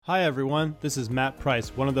Hi everyone, this is Matt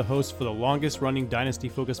Price, one of the hosts for the longest running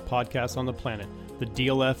Dynasty-focused podcast on the planet, the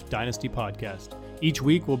DLF Dynasty Podcast. Each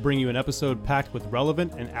week we'll bring you an episode packed with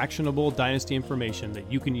relevant and actionable Dynasty information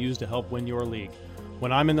that you can use to help win your league.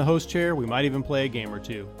 When I'm in the host chair, we might even play a game or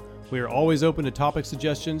two. We are always open to topic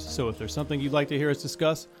suggestions, so if there's something you'd like to hear us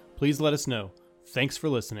discuss, please let us know. Thanks for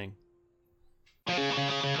listening.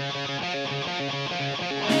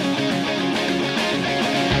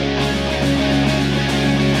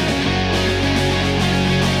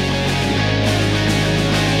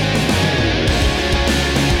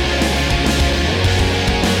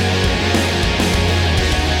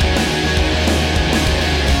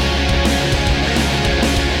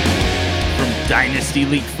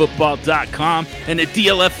 DynastyLeagueFootball.com and the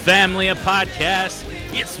DLF family of podcasts.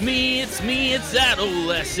 It's that old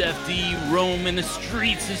SFD roaming the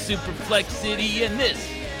streets of SuperFlex City, and this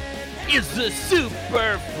is the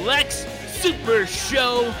SuperFlex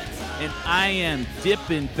SuperShow, and I am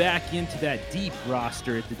dipping back into that deep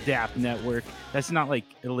roster at the DAP Network. That's not like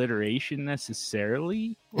alliteration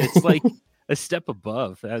necessarily. It's like a step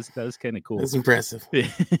above. That was kind of cool. That's impressive.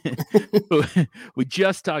 We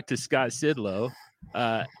just talked to Scott Sidlow,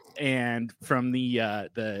 and from the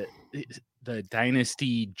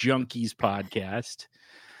Dynasty Junkies podcast.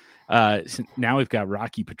 So now we've got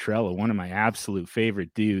Rocky Petrella, one of my absolute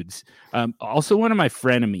favorite dudes. Also one of my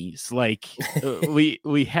frenemies. Like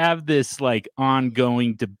we have this like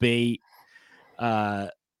ongoing debate.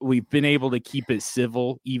 We've been able to keep it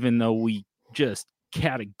civil, even though we just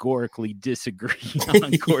categorically disagree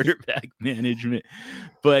on quarterback management,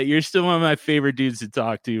 but you're still one of my favorite dudes to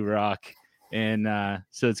talk to, Rock. And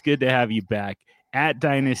so it's good to have you back at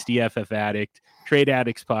Dynasty FF Addict, Trade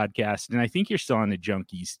Addicts podcast. And I think you're still on the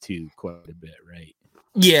Junkies too, quite a bit, right?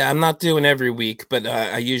 Yeah, I'm not doing every week, but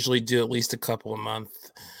I usually do at least a couple a month.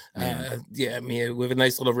 I mean, we have a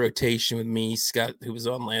nice little rotation with me, Scott, who was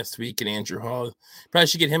on last week, and Andrew Hall. Probably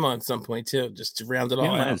should get him on at some point too, just to round it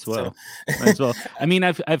all out. As well. As well. I mean,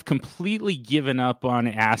 I've completely given up on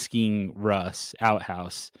asking Russ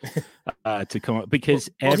Outhouse to come up because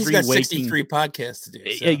he's got 63 podcasts to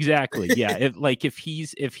do. So. Exactly. Yeah. if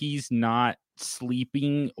he's not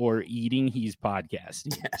sleeping or eating, he's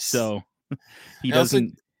podcasting. Yes. So he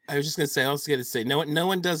doesn't. I was just gonna say. I was gonna say, no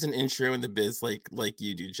one does an intro in the biz like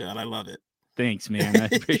you do, John. I love it. Thanks, man. I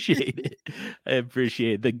appreciate it. I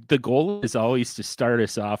appreciate it. The goal is always to start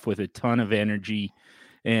us off with a ton of energy,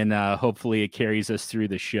 and hopefully it carries us through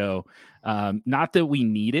the show. Not that we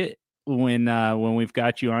need it when we've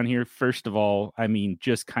got you on here. First of all, I mean,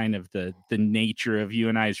 just kind of the nature of you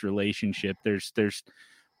and I's relationship. There's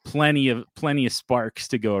plenty of sparks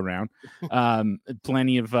to go around.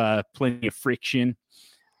 Plenty of friction.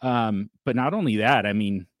 But not only that, I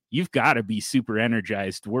mean, you've got to be super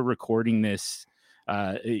energized. We're recording this.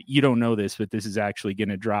 You don't know this, but this is actually going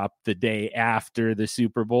to drop the day after the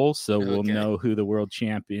Super Bowl. So we'll know who the world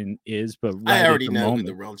champion is. But right I already know moment,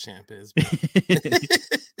 who the world champ is.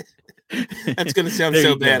 That's going to sound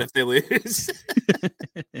so bad if they lose.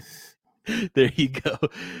 There you go.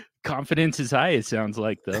 Confidence is high, it sounds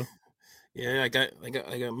like, though. Yeah, I got my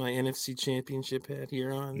NFC championship hat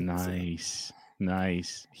here on. Nice. So.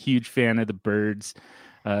 Nice. Huge fan of the Birds,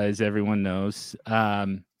 as everyone knows.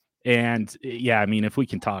 And yeah, I mean, if we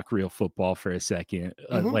can talk real football for a second,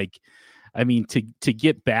 I mean, to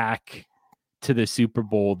get back to the Super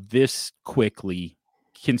Bowl this quickly,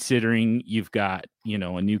 considering you've got,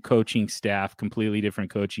 a new coaching staff, completely different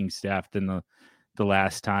coaching staff than the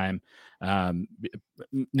last time,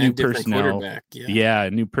 new personnel,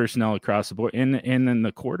 new personnel across the board. And then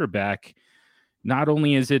the quarterback, not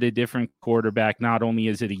only is it a different quarterback, not only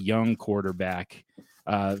is it a young quarterback,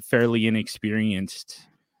 fairly inexperienced.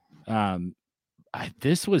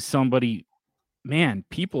 This was somebody, man,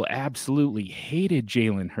 people absolutely hated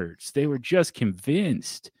Jalen Hurts. They were just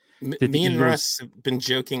convinced. Me and Russ have been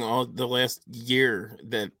joking all the last year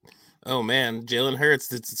that, oh man, Jalen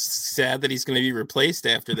Hurts, it's sad that he's going to be replaced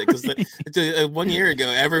after that. Because 1 year ago,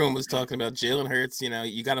 everyone was talking about Jalen Hurts.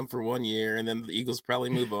 You got him for 1 year, and then the Eagles probably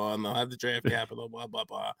move on. They'll have the draft capital, blah, blah,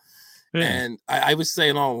 blah. Yeah. And I was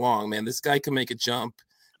saying all along, man, this guy can make a jump.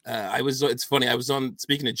 It's funny.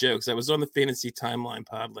 Speaking of jokes, I was on the Fantasy Timeline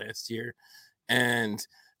pod last year, and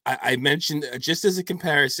I mentioned, just as a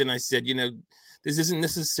comparison, I said, this isn't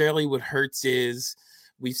necessarily what Hurts is.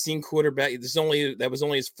 We've seen quarterback. That was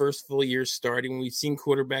only his first full year starting. We've seen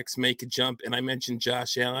quarterbacks make a jump, and I mentioned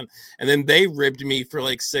Josh Allen, and then they ribbed me for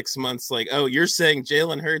like 6 months. Like, oh, you're saying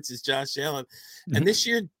Jalen Hurts is Josh Allen, and this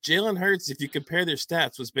year Jalen Hurts, if you compare their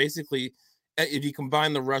stats, was basically if you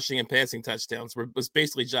combine the rushing and passing touchdowns, was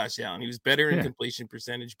basically Josh Allen. He was better in completion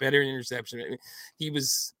percentage, better in interception. I mean,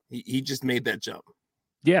 he just made that jump.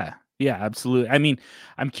 Yeah, absolutely. I mean,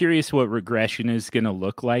 I'm curious what regression is going to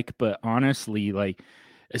look like, but honestly, like,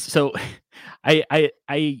 so I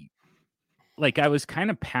like I was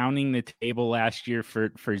kind of pounding the table last year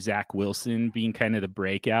for Zach Wilson being kind of the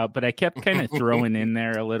breakout, but I kept kind of throwing in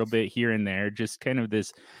there a little bit here and there, just kind of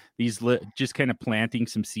just kind of planting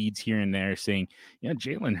some seeds here and there, saying,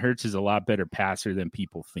 Jalen Hurts is a lot better passer than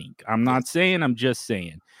people think. I'm not saying, I'm just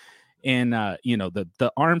saying. And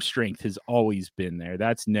the arm strength has always been there.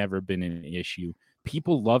 That's never been an issue.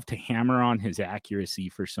 People love to hammer on his accuracy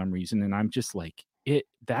for some reason, and I'm just like,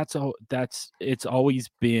 it's always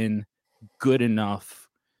been good enough.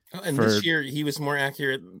 And this year he was more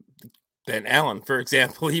accurate than Allen, for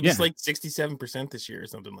example. He was like 67% this year or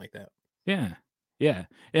something like that. Yeah.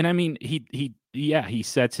 And I mean, he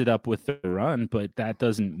sets it up with the run, but that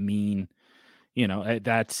doesn't mean,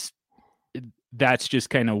 that's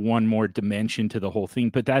just kind of one more dimension to the whole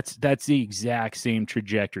thing. But that's the exact same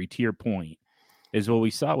trajectory, to your point, is what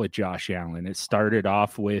we saw with Josh Allen. It started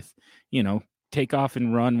off with, take off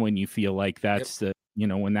and run when you feel like that's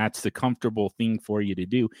when that's the comfortable thing for you to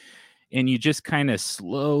do. And you just kind of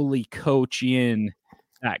slowly coach in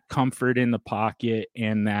that comfort in the pocket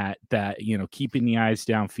and that keeping the eyes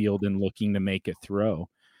downfield and looking to make a throw.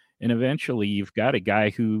 And eventually you've got a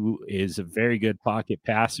guy who is a very good pocket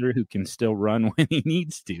passer who can still run when he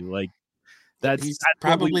needs to. Like he's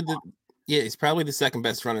probably the second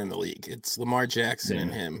best runner in the league. It's Lamar Jackson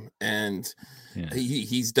and him. And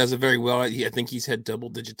he does it very well. I think he's had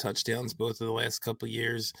double-digit touchdowns both of the last couple of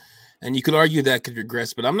years. And you could argue that could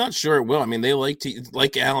regress, but I'm not sure it will. I mean, they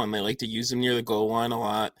like Allen, they like to use him near the goal line a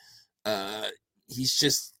lot.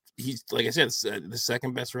 He's like I said, the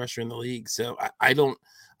second best rusher in the league. So I don't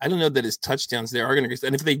know that his touchdowns there are going to,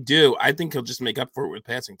 and if they do, I think he'll just make up for it with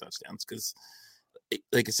passing touchdowns because,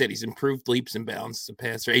 like I said, he's improved leaps and bounds as a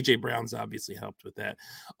passer. AJ Brown's obviously helped with that.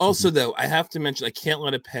 Also, though, I have to mention, I can't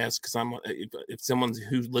let it pass because if someone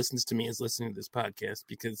who listens to me is listening to this podcast,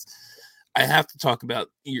 because I have to talk about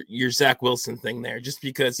your Zach Wilson thing there, just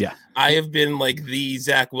because I have been like the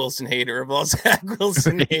Zach Wilson hater of all Zach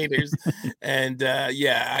Wilson haters. And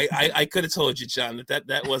I could have told you, John,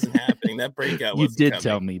 that wasn't happening. That breakout wasn't You did coming.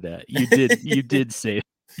 tell me that. You did say it.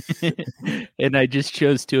 And I just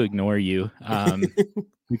chose to ignore you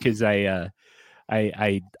because I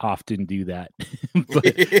often do that. But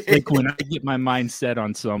like when I get my mind set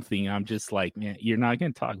on something, I'm just like, man, you're not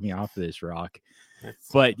going to talk me off of this rock.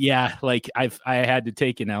 But yeah, like I had to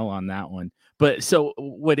take an L on that one. But so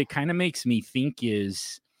what it kind of makes me think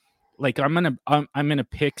is like I'm gonna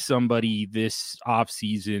pick somebody this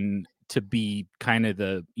offseason to be kind of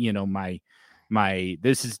the my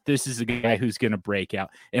this is a guy who's gonna break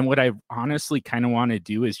out. And what I honestly kind of want to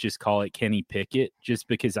do is just call it Kenny Pickett, just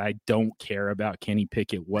because I don't care about Kenny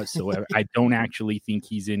Pickett whatsoever. I don't actually think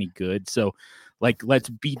he's any good. So like, let's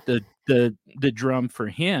beat the drum for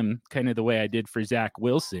him, kind of the way I did for Zach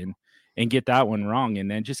Wilson, and get that one wrong, and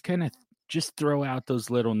then just kind of throw out those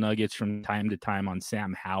little nuggets from time to time on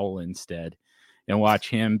Sam Howell instead, and watch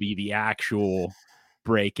him be the actual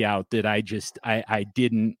breakout that I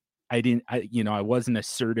wasn't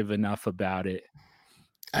assertive enough about it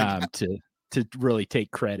to really take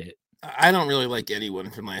credit. I don't really like anyone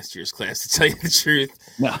from last year's class, to tell you the truth.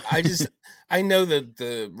 No. I know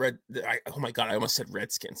oh my God, I almost said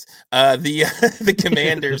Redskins. The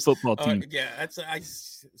Commanders the football team.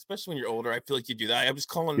 Especially when you're older, I feel like you do that. I was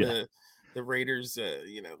calling the Raiders,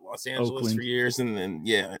 Los Angeles Oakland for years, and then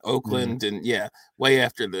Oakland, and way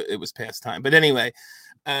after it was past time. But anyway,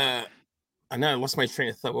 I know I lost my train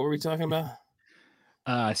of thought. What were we talking about?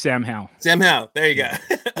 Sam Howell. There you go.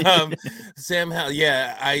 Sam Howell.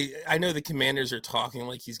 Yeah, I know the Commanders are talking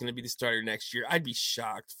like he's going to be the starter next year. I'd be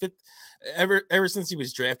shocked. Ever since he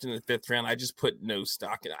was drafted in the 5th round, I just put no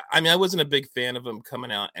stock in it. I mean, I wasn't a big fan of him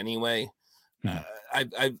coming out anyway.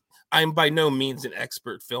 I'm by no means an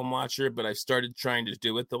expert film watcher, but I've started trying to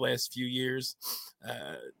do it the last few years.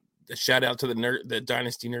 A shout out to the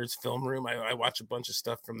Dynasty Nerds film room. I watch a bunch of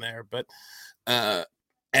stuff from there, but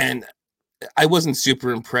and I wasn't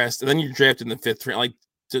super impressed. And then you're drafted in the 5th round. Like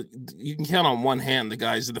you can count on one hand the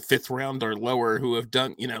guys in the 5th round or lower who have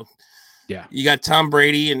done, you got Tom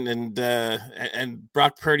Brady and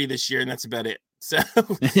Brock Purdy this year, and that's about it. So,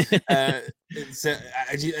 the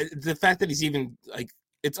fact that he's even like,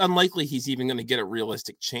 it's unlikely he's even going to get a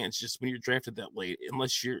realistic chance just when you're drafted that late,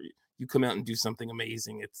 unless you come out and do something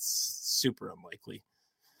amazing. It's super unlikely.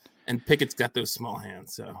 And Pickett's got those small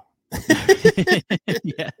hands, so.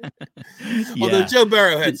 Yeah. Although Joe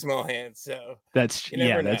Burrow had small hands, so that's true.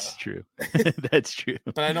 That's true.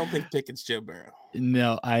 But I don't think Pickett's Joe Burrow.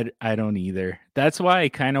 No, I don't either. That's why I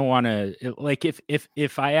kind of want to, like,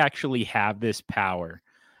 if I actually have this power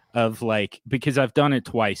of, like, because I've done it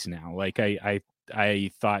twice now. Like I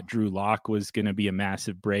thought Drew Lock was going to be a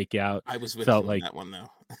massive breakout. I was with felt you like on that one though.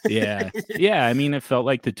 Yeah. I mean, it felt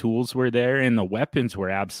like the tools were there and the weapons were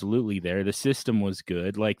absolutely there. The system was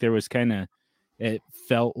good. Like there was it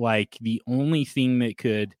felt like the only thing that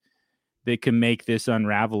could make this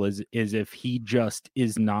unravel is if he just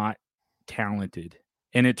is not talented.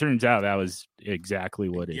 And it turns out that was exactly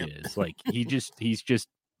what it is. Like he's just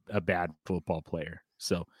a bad football player.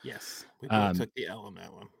 So yes, we both took the L on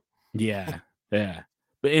that one. Yeah.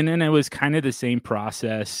 But and then it was kind of the same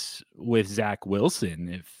process with Zach Wilson.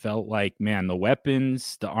 It felt like, man, the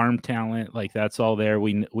weapons, the arm talent, like that's all there.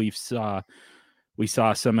 We saw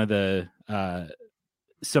some of the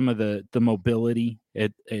mobility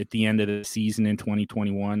at the end of the season in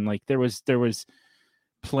 2021. Like there was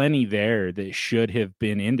plenty there that should have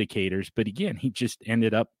been indicators, but again, he just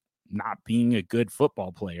ended up not being a good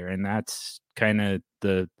football player, and that's kind of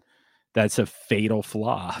that's a fatal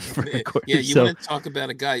flaw for a quarter. Yeah, you want to talk about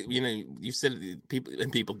a guy, you said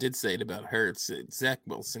people did say it about Hurts. Zach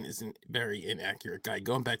Wilson is a very inaccurate guy.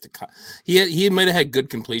 Going back to he might have had good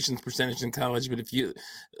completions percentage in college, but if you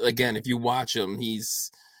watch him,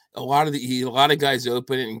 he's a lot of guys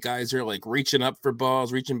open and guys are like reaching up for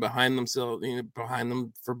balls, reaching behind themselves, behind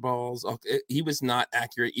them for balls. He was not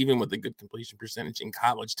accurate even with a good completion percentage in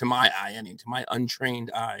college, to my eye, to my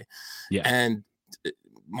untrained eye. Yeah. And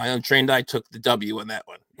my untrained eye took the W on that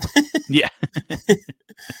one. Yeah.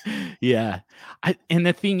 Yeah. And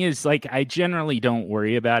the thing is, like, I generally don't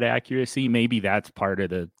worry about accuracy. Maybe that's part of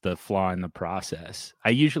the flaw in the process. I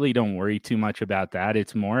usually don't worry too much about that.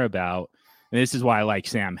 It's more about, and this is why I like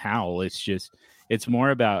Sam Howell. It's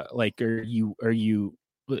more about, like,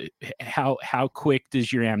 how quick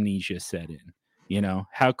does your amnesia set in?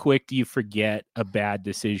 How quick do you forget a bad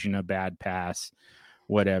decision, a bad pass,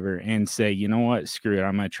 whatever, and say, you know what, screw it,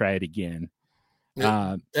 I'm going to try it again.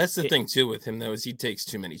 That's the thing too with him, though, is he takes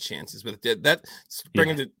too many chances. But that's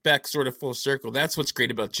bringing it back sort of full circle. That's what's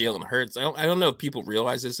great about Jalen Hurts. I don't know if people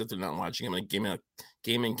realize this if they're not watching him on a game in,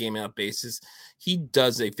 game out basis. He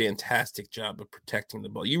does a fantastic job of protecting the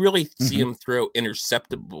ball. You really see him throw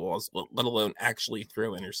interceptable balls, let alone actually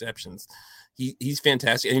throw interceptions. He's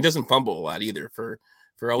fantastic, and he doesn't fumble a lot either. For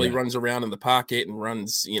all he runs around in the pocket and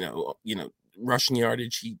runs, rushing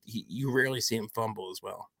yardage, you rarely see him fumble as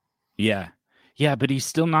well. Yeah, but he's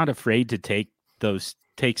still not afraid to take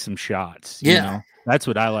some shots. That's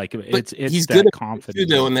what I like. It's he's that good at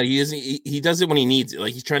confidence, though, and that he does it when he needs it.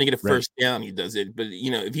 Like he's trying to get a first down, he does it. But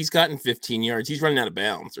if he's gotten 15 yards, he's running out of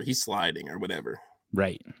bounds or he's sliding or whatever.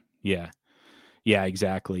 Right. Yeah,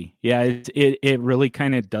 exactly. Yeah, it really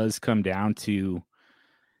kind of does come down to,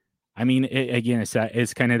 I mean,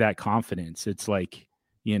 it's kind of that confidence. It's like,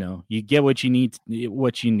 you get what you need,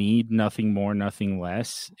 nothing more, nothing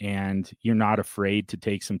less. And you're not afraid to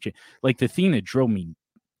take some like the thing that drove me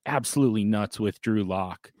absolutely nuts with Drew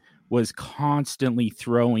Lock was constantly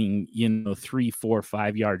throwing, 3, 4,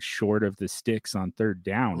 5 yards short of the sticks on third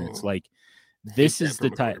down. It's like, this is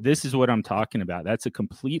what I'm talking about. That's a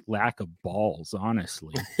complete lack of balls,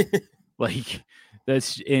 honestly. Like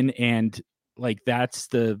that's like that's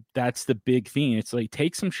the big thing. It's like,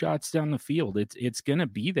 take some shots down the field. It's gonna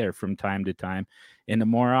be there from time to time, and the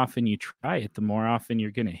more often you try it, the more often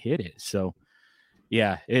you're gonna hit it. So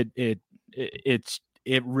yeah, it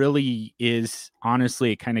really is.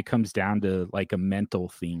 Honestly, it kind of comes down to like a mental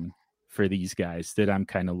thing for these guys that I'm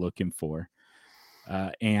kind of looking for.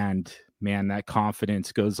 And man, that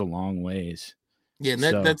confidence goes a long ways. Yeah, and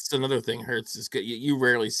that's another thing. Hurts is good. You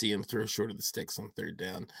rarely see him throw short of the sticks on third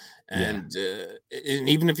down, and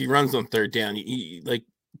even if he runs on third down, like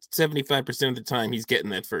 75% of the time he's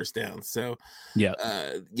getting that first down. So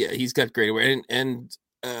he's got great aware. And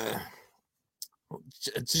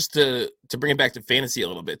just to bring it back to fantasy a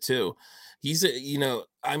little bit too, he's we're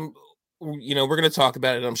going to talk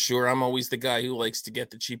about it. I'm sure I'm always the guy who likes to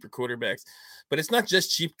get the cheaper quarterbacks. But it's not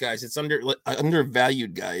just cheap guys. It's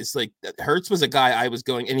undervalued guys. Like Hurts was a guy I was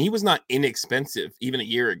going, and he was not inexpensive even a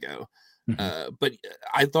year ago. But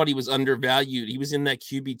I thought he was undervalued. He was in that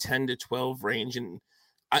QB 10 to 12 range. And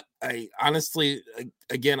I honestly,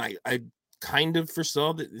 again, I kind of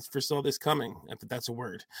foresaw this coming, if that's a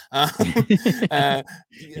word. It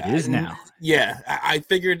is now. Yeah. I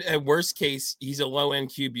figured at worst case, he's a low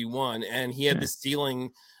end QB1, and he had the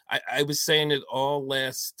ceiling. I was saying it all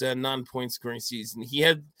last non-point scoring season. He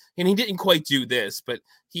didn't quite do this, but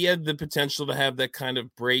he had the potential to have that kind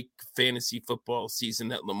of break fantasy football season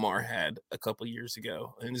that Lamar had a couple years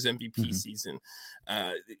ago in his MVP season.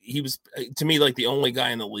 He was, to me, like the only guy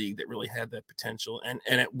in the league that really had that potential. And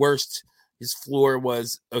at worst, his floor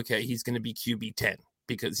was, okay, he's going to be QB 10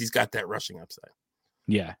 because he's got that rushing upside.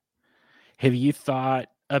 Yeah. Have you thought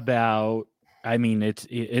about, I mean, it's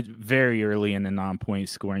very early in the non-point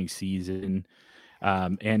scoring season.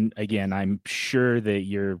 And again, I'm sure that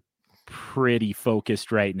you're pretty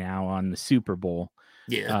focused right now on the Super Bowl.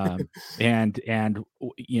 Yeah. And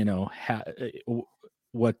you know,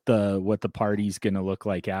 what the party's going to look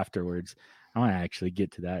like afterwards. I want to actually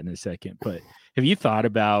get to that in a second, but have you thought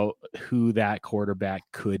about who that quarterback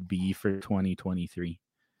could be for 2023?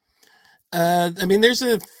 I mean, there's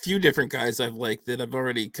a few different guys I've liked that I've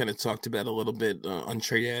already kind of talked about a little bit on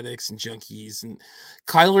Trade Addicts and Junkies. And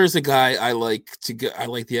Kyler is a guy I like to go. I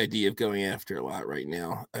like the idea of going after a lot right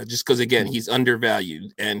now, just because again he's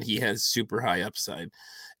undervalued and he has super high upside.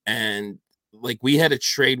 And like we had a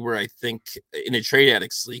trade where I think in a Trade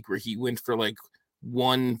Addicts league where he went for like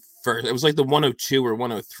one first. It was like the 102 or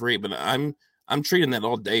 103, but I'm trading that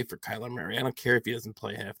all day for Kyler Murray. I don't care if he doesn't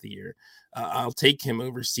play half the year. I'll take him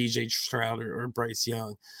over CJ Stroud or Bryce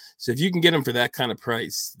Young. So if you can get him for that kind of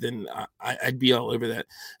price, then I'd be all over that.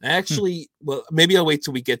 And actually, well, maybe I'll wait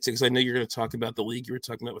till we get to, because I know you're going to talk about the league you were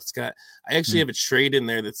talking about with Scott. I actually have a trade in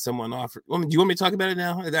there that someone offered. Well, do you want me to talk about it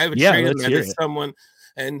now? I have a trade in there that someone,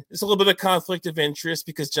 and it's a little bit of conflict of interest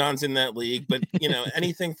because John's in that league, but you know,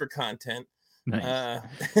 anything for content. Nice.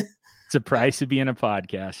 It's a price to being a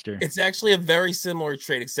podcaster. It's actually a very similar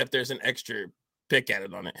trade, except there's an extra pick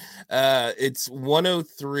added on it. It's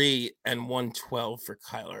 103 and 112 for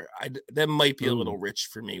Kyler. That might be a little rich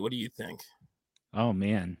for me. What do you think? Oh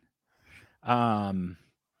man. And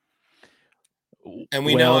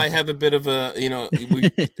we know I have a bit of a, you know,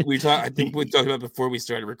 we talked. I think we talked about before we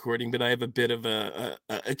started recording, but I have a bit of a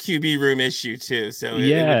QB room issue too. So it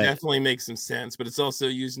would definitely make some sense. But it's also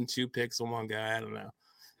using 2 picks on one guy. I don't know.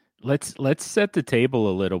 Let's set the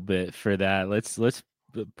table a little bit for that. Let's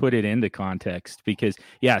put it into context because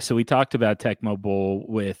so we talked about Tecmo Bowl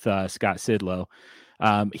with Scott Sidlow.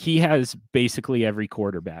 He has basically every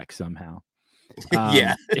quarterback somehow.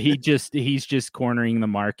 He's just cornering the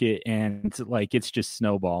market and like it's just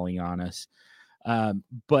snowballing on us.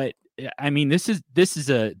 But I mean, this is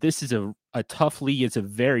a tough league. It's a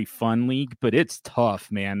very fun league, but it's tough,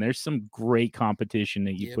 man. There's some great competition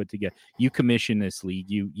that you put together. You commissioned this league.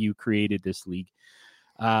 You created this league.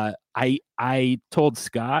 I told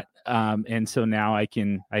Scott, and so now I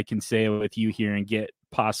can say it with you here and get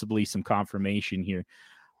possibly some confirmation here.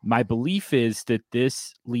 My belief is that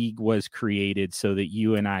this league was created so that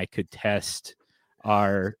you and I could test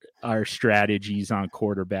our strategies on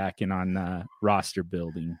quarterback and on roster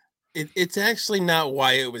building. It's actually not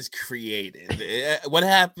why it was created. What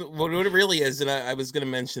happened? What it really is, and I was going to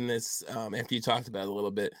mention this after you talked about it a little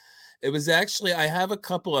bit. It was actually, I have a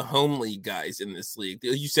couple of home league guys in this league.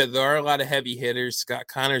 You said there are a lot of heavy hitters. Scott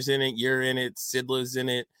Connor's in it. You're in it. Sidlow's in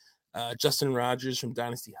it. Justin Rogers from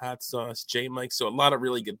Dynasty Hot Sauce. J Mike. So a lot of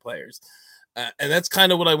really good players. And that's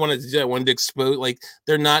kind of what I wanted to do. I wanted to expose, like,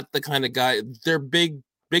 they're not the kind of guy. They're big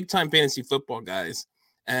time fantasy football guys.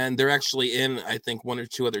 And they're actually in, I think, 1 or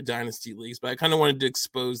 2 other dynasty leagues. But I kind of wanted to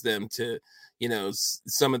expose them to, you know,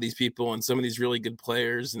 some of these people and some of these really good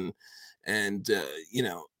players and you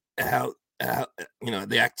know, how you know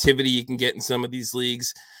the activity you can get in some of these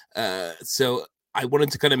leagues. So I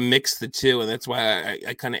wanted to kind of mix the two, and that's why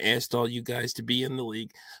I kind of asked all you guys to be in the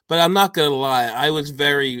league. But I'm not gonna lie,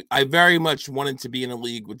 I very much wanted to be in a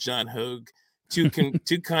league with John Hogue to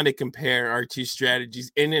kind of compare our 2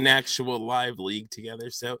 strategies in an actual live league together.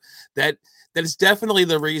 So that is definitely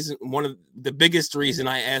the reason, one of the biggest reason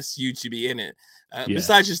I asked you to be in it.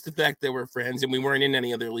 Besides just the fact that we're friends and we weren't in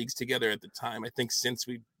any other leagues together at the time. I think since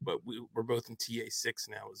we're both in TA6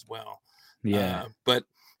 now as well. But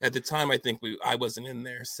at the time, I think I wasn't in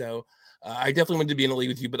there. So I definitely wanted to be in a league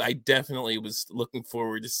with you, but I definitely was looking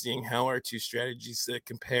forward to seeing how our 2 strategies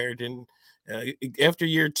compared. And after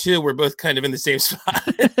year 2, we're both kind of in the same spot.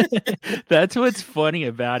 That's what's funny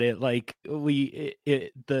about it. Like it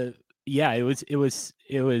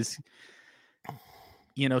was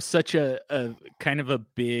you know, such a kind of a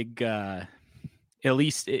big, at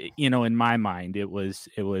least, you know, in my mind, it was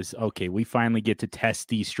okay. We finally get to test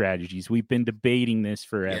these strategies. We've been debating this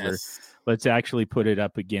forever. Yes. Let's actually put it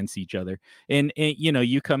up against each other. And you know,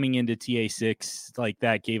 you coming into TA6 like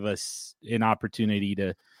that gave us an opportunity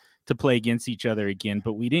to play against each other again,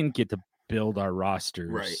 but we didn't get to build our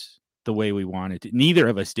rosters the way we wanted to. Neither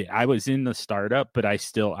of us did. I was in the startup, but I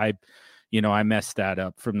messed that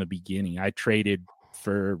up from the beginning. I traded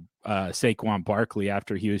for Saquon Barkley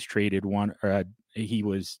after he was he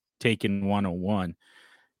was taken 101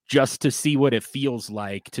 just to see what it feels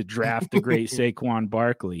like to draft the great Saquon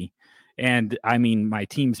Barkley. And I mean, my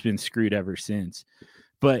team's been screwed ever since.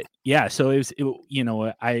 But yeah, so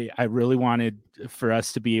I really wanted for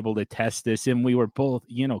us to be able to test this, and we were both,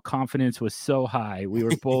 confidence was so high. We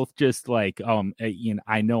were both just like,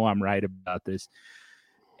 I know I'm right about this.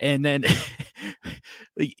 And then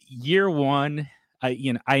year one, I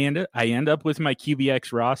end up with my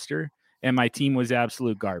QBX roster, and my team was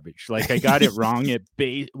absolute garbage. Like I got it wrong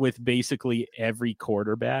with basically every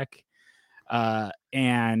quarterback,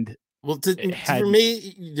 and. Well, for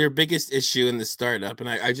me, your biggest issue in the startup, and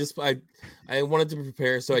I wanted to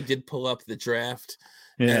prepare, so I did pull up the draft,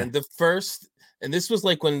 and and this was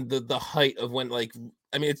like when the height of when, like,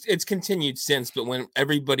 I mean, it's continued since, but when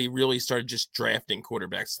everybody really started just drafting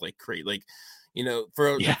quarterbacks like crazy, like,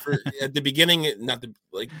 for at the beginning,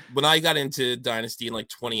 when I got into Dynasty in like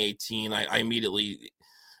 2018, I immediately.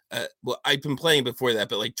 Well, I've been playing before that,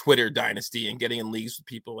 but like Twitter Dynasty and getting in leagues with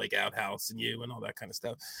people like Outhouse and you and all that kind of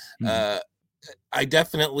stuff. Mm-hmm. I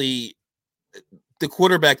definitely, the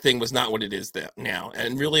quarterback thing was not what it is now.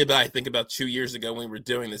 And really I think about 2 years ago when we were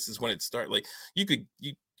doing this is when it started. Like you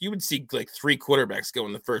would see like 3 quarterbacks go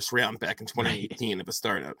in the first round back in 2018 of a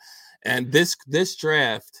startup. And this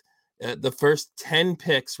draft, the first 10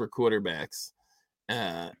 picks were quarterbacks.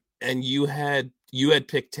 And you had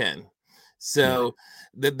picked 10. So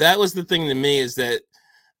that was the thing to me, is that's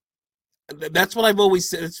what I've always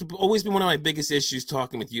said. It's always been one of my biggest issues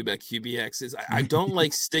talking with you about QBX is I don't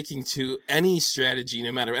like sticking to any strategy,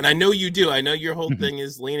 no matter. And I know you do. I know your whole thing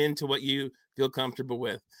is lean into what you feel comfortable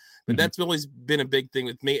with. But that's always been a big thing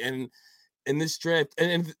with me. And in this draft,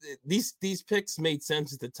 and these picks made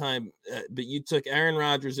sense at the time, but you took Aaron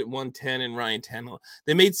Rodgers at 110 and Ryan Tannehill.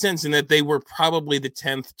 They made sense in that they were probably the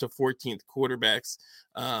 10th to 14th quarterbacks,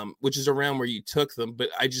 which is around where you took them. But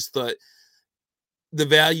I just thought the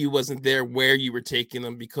value wasn't there where you were taking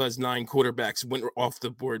them because 9 quarterbacks went off the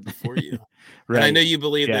board before you. Right. And I know you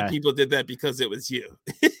believe that people did that because it was you.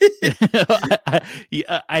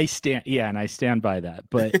 I stand by that.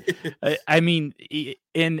 But I mean,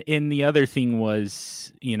 and the other thing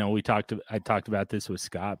was, I talked about this with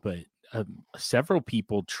Scott, but several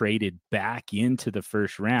people traded back into the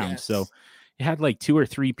first round. Yes. So you had like 2 or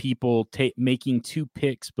 3 people making 2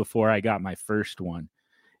 picks before I got my first one.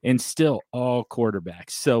 And still all quarterbacks.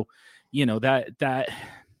 So, that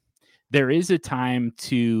there is a time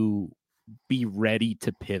to be ready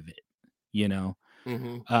to pivot,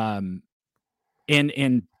 Mm-hmm.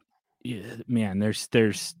 And man, there's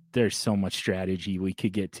so much strategy we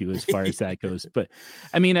could get to as far as that goes. But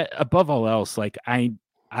I mean, above all else, like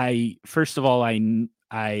first of all,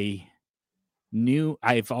 I've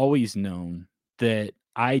always known that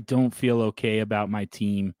I don't feel okay about my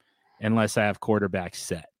team unless I have quarterbacks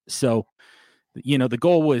set. So, the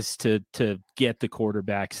goal was to get the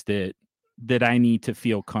quarterbacks that I need to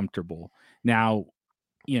feel comfortable. Now,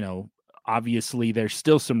 obviously there's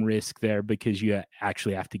still some risk there because you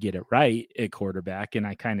actually have to get it right at quarterback, and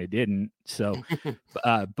I kind of didn't. So,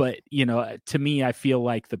 but to me, I feel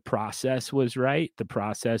like the process was right. The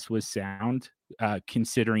process was sound,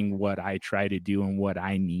 considering what I try to do and what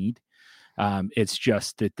I need. It's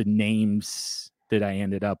just that the names that I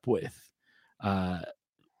ended up with,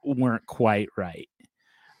 weren't quite right.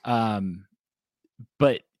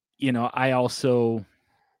 But I also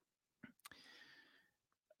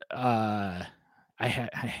I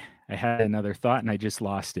had another thought and I just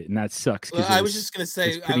lost it, and that sucks. Well, I was just gonna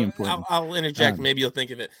say, I'll interject. Maybe you'll think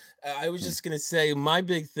of it. I was just gonna say, my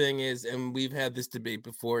big thing is, and we've had this debate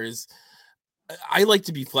before, is I like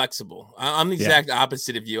to be flexible. I'm the exact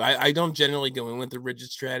opposite of you. I don't generally go in with a rigid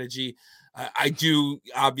strategy. I do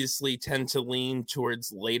obviously tend to lean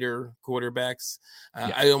towards later quarterbacks.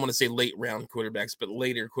 I don't want to say late round quarterbacks, but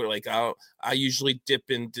later I usually dip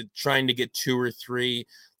into trying to get 2 or 3,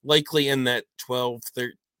 likely in that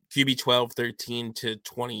 13 to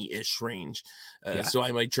 20-ish range. So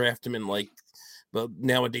I might draft them in well,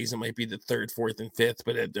 nowadays it might be the 3rd, 4th, and 5th,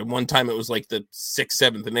 but at one time it was like the 6th,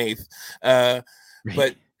 7th, and 8th.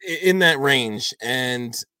 But in that range.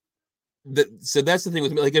 And so that's the thing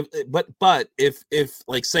with me. But if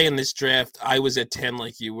like, say in this draft I was at 10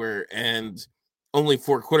 like you were, and only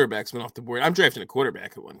 4 quarterbacks went off the board, I'm drafting a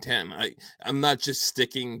quarterback at 110. I'm not just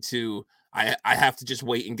sticking to I have to just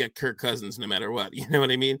wait and get Kirk Cousins no matter what. You know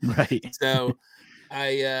what I mean? Right. So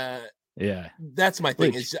I Yeah. That's my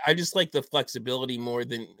thing. Which, Is I just like the flexibility more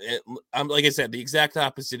than I'm, like I said, the exact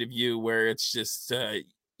opposite of you, where it's just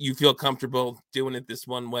you feel comfortable doing it this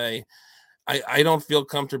one way. I don't feel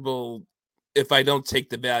comfortable if I don't take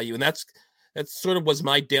the value, and that's sort of was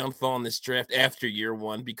my downfall in this draft after year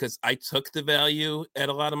one, because I took the value at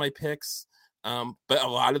a lot of my picks, but a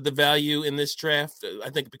lot of the value in this draft, I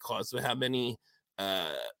think, because of how many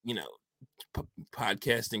uh, you know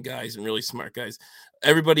podcasting guys and really smart guys,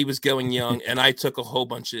 everybody was going young, and I took a whole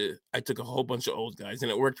bunch of old guys,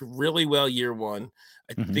 and it worked really well year one.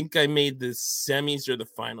 I Mhm. think I made the semis or the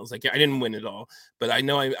finals. Like, I didn't win it all, but I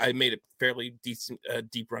know I made a fairly decent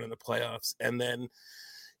deep run in the playoffs, and then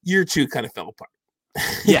year two kind of fell apart.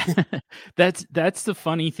 Yeah, that's the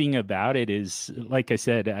funny thing about it is, like I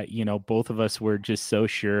said, both of us were just so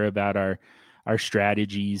sure about our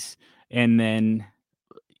strategies, and then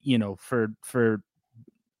for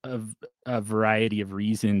a, a variety of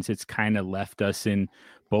reasons, it's kind of left us in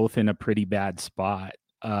both in a pretty bad spot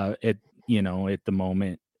at the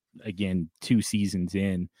moment. Again, 2 seasons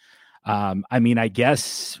in. I mean, I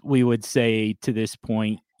guess we would say to this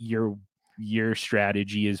point, your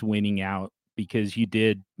strategy is winning out because you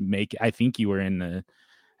did make. I think you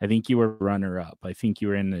were runner up. I think you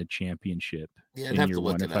were in the championship Yeah, I'd in have year to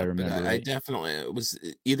look one, it if I up, but remember I right. definitely, it was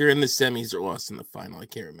either in the semis or lost in the final. I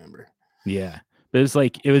can't remember. Yeah, but it was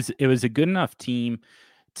like it was a good enough team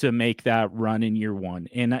to make that run in year one,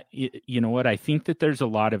 and you know what? I think that there's a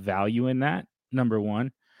lot of value in that. Number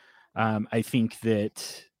one, I think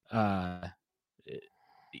that.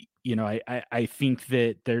 I think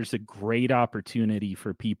that there's a great opportunity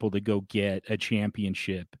for people to go get a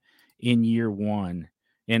championship in year one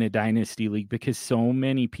in a dynasty league, because so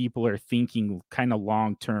many people are thinking kind of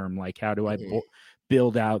long term, like, how do I Mhm.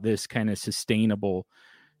 build out this kind of sustainable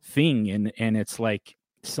thing? And it's like,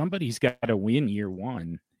 somebody's got to win year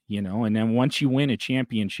one, and then once you win a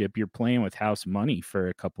championship, you're playing with house money for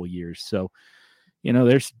a couple years. So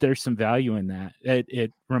there's some value in that.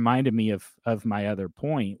 It reminded me of my other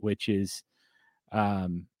point, which is, I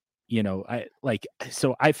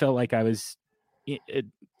felt like I was,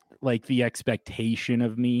 like, the expectation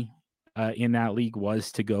of me in that league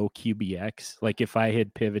was to go QBX. Like, if I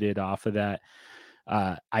had pivoted off of that,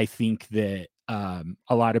 I think that a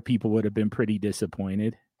lot of people would have been pretty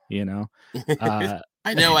disappointed. You know, uh,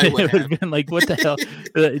 I know I would it would have. have been like, what the hell?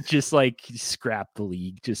 Just like scrap the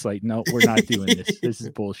league. Just like, no, we're not doing this. This is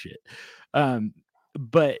bullshit. Um,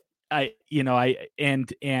 but I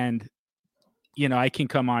can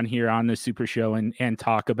come on here on the Super Show and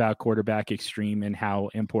talk about quarterback extreme and how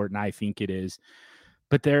important I think it is.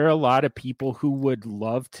 But there are a lot of people who would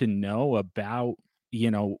love to know about,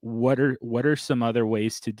 what are some other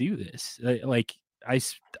ways to do this? Like, I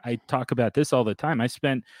talk about this all the time. I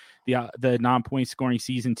spent the non-point scoring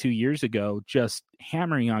season 2 years ago just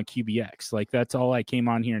hammering on QBX. Like, that's all I came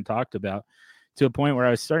on here and talked about, to a point where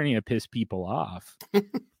I was starting to piss people off.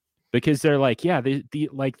 Because they're like, yeah,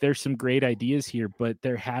 like, there's some great ideas here, but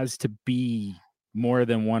there has to be more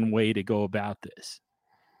than one way to go about this.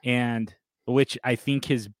 And which I think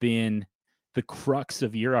has been the crux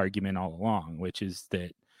of your argument all along, which is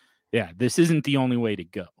that, yeah, this isn't the only way to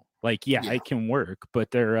go. Like, yeah, Yeah. it can work,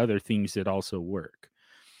 but there are other things that also work.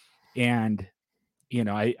 And,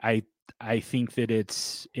 I think that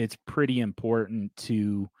it's pretty important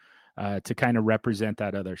to kind of represent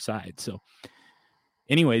that other side. So,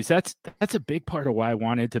 anyways, that's a big part of why I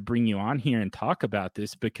wanted to bring you on here and talk about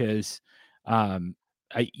this, because in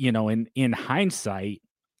hindsight,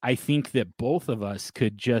 I think that both of us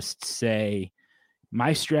could just say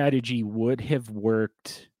my strategy would have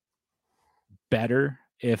worked better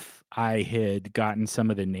if I had gotten some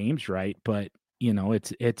of the names right. But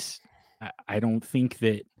I don't think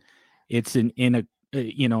that it's an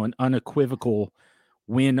unequivocal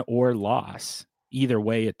win or loss either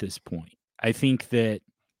way at this point. I think that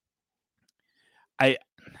I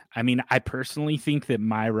I mean, I personally think that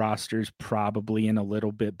my roster's probably in a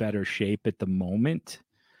little bit better shape at the moment.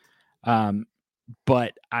 Um,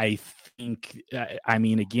 but I think,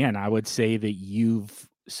 again, I would say that you've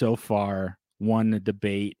so far won the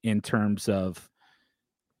debate in terms of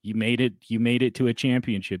you made it to a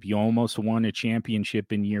championship. You almost won a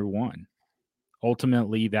championship in year one.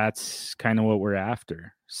 Ultimately, that's kind of what we're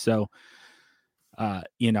after. So,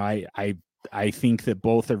 I think that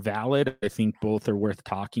both are valid. I think both are worth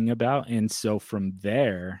talking about. And so from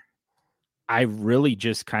there, I really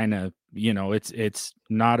just kind of, it's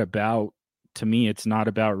not about, to me, it's not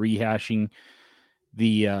about rehashing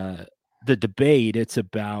the debate. It's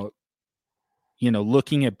about,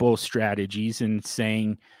 looking at both strategies and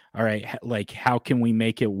saying, all right, like, how can we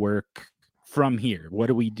make it work from here? What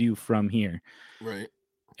do we do from here? Right.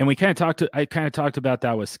 And I kind of talked about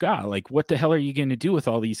that with Scott. Like, what the hell are you going to do with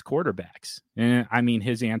all these quarterbacks? And I mean,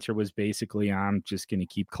 his answer was basically, I'm just going to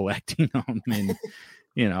keep collecting them and,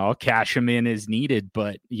 I'll cash them in as needed.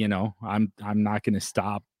 But, I'm not going to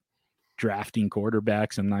stop drafting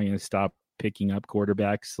quarterbacks. I'm not going to stop picking up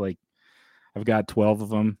quarterbacks. Like, I've got 12 of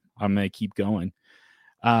them. I'm going to keep going.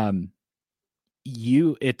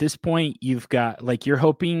 You, at this point, you've got, like, you're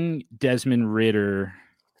hoping Desmond Ridder.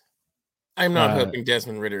 I'm not hoping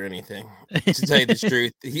Desmond Ridder anything, to tell you the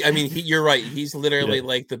truth. You're right. He's literally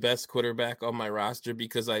like the best quarterback on my roster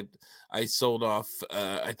because I sold off,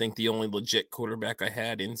 I think the only legit quarterback I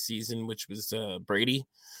had in season, which was Brady.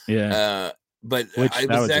 Yeah. But I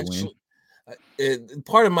was actually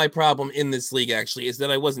part of my problem in this league actually is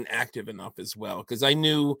that I wasn't active enough as well, because I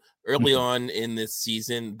knew early on in this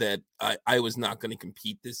season that I was not going to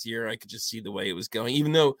compete this year. I could just see the way it was going,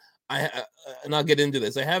 even though and I'll get into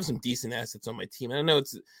this. I have some decent assets on my team. I know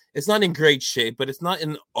it's not in great shape, but it's not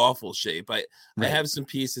in awful shape. I have some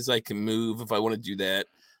pieces I can move if I want to do that.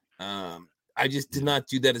 I just did not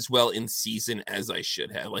do that as well in season as I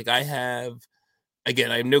should have. Like I have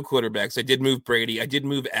no quarterbacks. I did move Brady. I did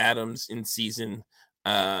move Adams in season.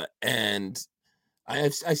 And I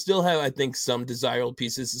still have, I think, some desirable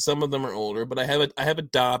pieces. Some of them are older, but I have a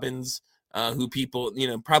Dobbins, who people,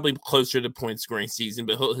 probably closer to point scoring season,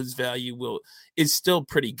 but his value is still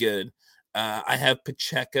pretty good. I have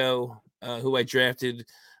Pacheco, who I drafted,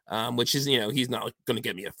 which is, he's not going to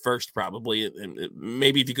get me a first probably. And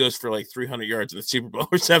maybe if he goes for like 300 yards in the Super Bowl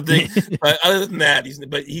or something, but other than that,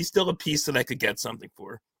 he's still a piece that I could get something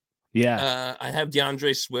for. Yeah. I have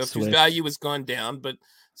DeAndre Swift, whose value has gone down, but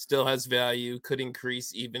still has value, could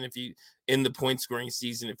increase even if he in the point scoring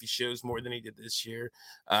season if he shows more than he did this year.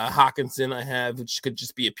 Hawkinson I have, which could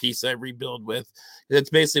just be a piece I rebuild with. That's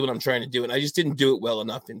basically what I'm trying to do, and I just didn't do it well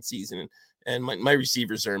enough in season. And my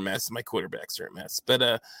receivers are a mess, my quarterbacks are a mess. But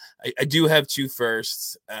I do have 2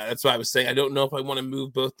 firsts. That's why I was saying I don't know if I want to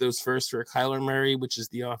move both those firsts for a Kyler Murray, which is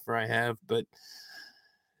the offer I have, but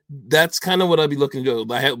that's kind of what I'll be looking to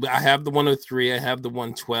do. I have the 103, I have the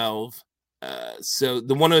 112. So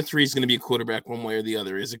the 103 is going to be a quarterback one way or the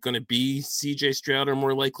other. Is it going to be CJ Stroud or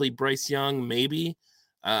more likely Bryce Young? Maybe.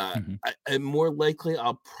 More likely,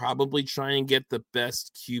 I'll probably try and get the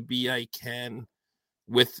best QB I can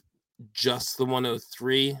with just the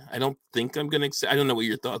 103. I don't think I'm going to accept. I don't know what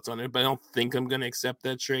your thoughts on it, but I don't think I'm going to accept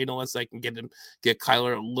that trade unless I can get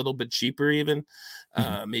Kyler a little bit cheaper, even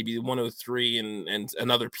maybe the 103 and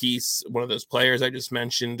another piece, one of those players I just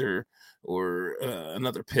mentioned, or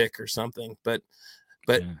another pick or something. But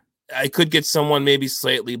I could get someone maybe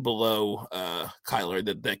slightly below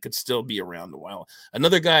Kyler that could still be around a while.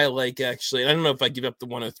 Another guy I like, actually, I don't know if I give up the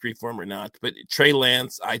 103 for him or not, but Trey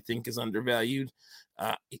Lance I think is undervalued.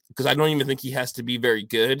 Because I don't even think he has to be very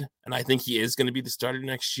good, and I think he is going to be the starter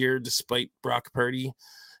next year, despite Brock Purdy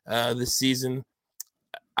this season.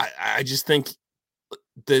 I just think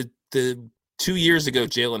the 2 years ago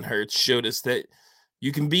Jalen Hurts showed us that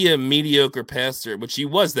you can be a mediocre passer, which he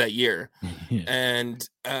was that year, and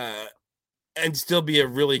still be a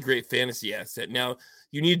really great fantasy asset. Now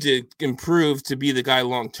you need to improve to be the guy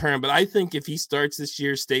long term, but I think if he starts this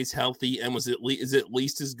year, stays healthy, and is at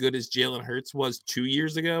least as good as Jalen Hurts was 2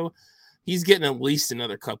 years ago, he's getting at least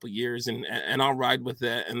another couple years, and I'll ride with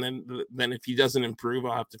that. And then if he doesn't improve,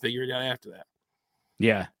 I'll have to figure it out after that.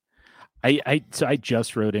 Yeah, so I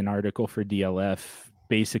just wrote an article for DLF,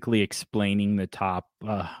 basically explaining the top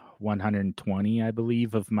 120, I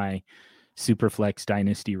believe, of my SuperFlex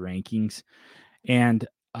Dynasty rankings, and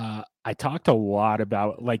I talked a lot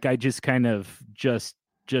about, like, I just kind of just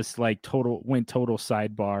like total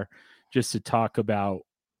sidebar just to talk about,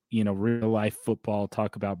 real life football,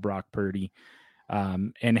 talk about Brock Purdy,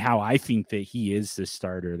 and how I think that he is the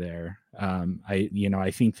starter there.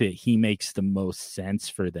 I think that he makes the most sense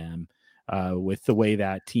for them with the way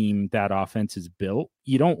that offense is built.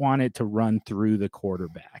 You don't want it to run through the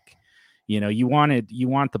quarterback. You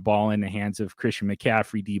want the ball in the hands of Christian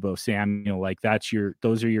McCaffrey, Deebo Samuel. Like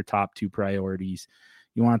those are your top 2 priorities.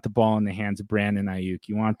 You want the ball in the hands of Brandon Ayuk.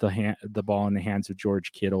 You want the ball in the hands of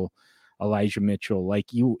George Kittle, Elijah Mitchell.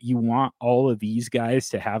 Like you want all of these guys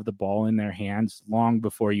to have the ball in their hands long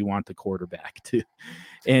before you want the quarterback to.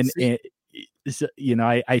 And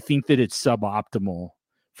I think that it's suboptimal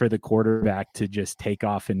for the quarterback to just take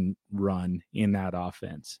off and run in that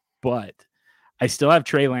offense. But I still have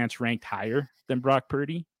Trey Lance ranked higher than Brock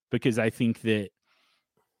Purdy because I think that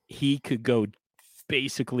he could go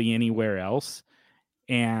basically anywhere else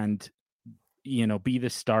and, be the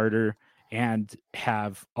starter and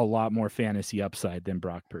have a lot more fantasy upside than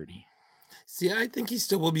Brock Purdy. See, I think he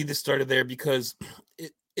still will be the starter there because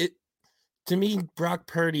it to me, Brock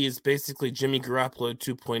Purdy is basically Jimmy Garoppolo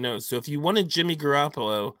 2.0. So if you wanted Jimmy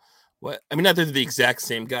Garoppolo, not that they're the exact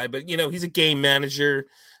same guy, but he's a game manager.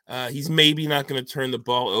 He's maybe not going to turn the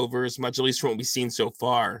ball over as much, at least from what we've seen so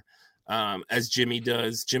far, as Jimmy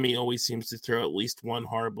does. Jimmy always seems to throw at least one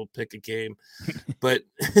horrible pick a game, but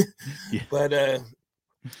Yeah.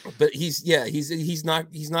 but he's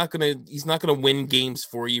not gonna win games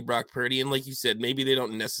for you, Brock Purdy. And like you said, maybe they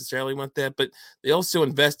don't necessarily want that, but they also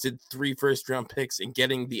invested 3 first-round picks in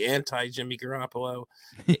getting the anti-Jimmy Garoppolo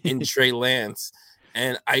in Trey Lance,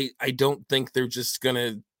 and I don't think they're just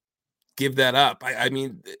gonna give that up. I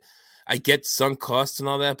mean, I get sunk costs and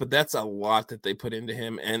all that, but that's a lot that they put into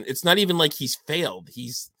him, and it's not even like he's failed.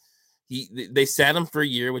 They sat him for a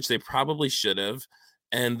year, which they probably should have.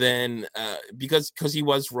 And then because he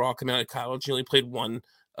was raw coming out of college, he only played one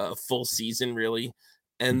full season really,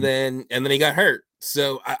 and then he got hurt.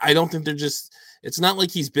 So I don't think they're just. It's not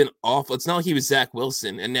like he's been awful. It's not like he was Zach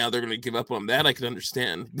Wilson, and now they're going to give up on him. That I could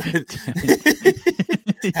understand.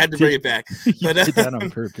 Had to bring it back, but did that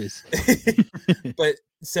on purpose. But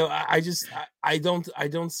so I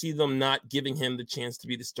don't see them not giving him the chance to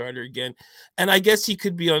be the starter again. And I guess he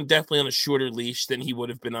could be definitely on a shorter leash than he would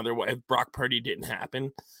have been otherwise if Brock Purdy didn't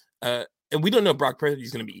happen. And we don't know Brock Purdy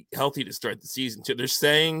is going to be healthy to start the season too. They're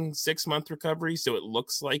saying 6-month recovery, so it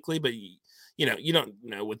looks likely, but you don't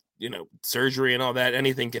know with surgery and all that,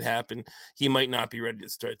 anything could happen. He might not be ready to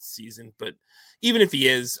start the season, but even if he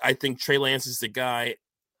is, I think Trey Lance is the guy.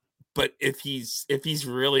 But if he's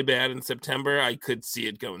really bad in September, I could see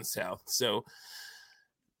it going south. So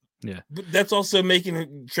yeah, but that's also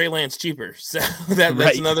making Trey Lance cheaper. So that's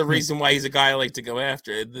right. Another reason why he's a guy I like to go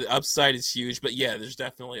after. The upside is huge, but yeah, there's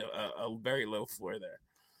definitely a very low floor there.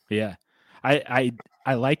 Yeah, I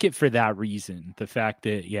like it for that reason. The fact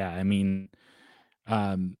that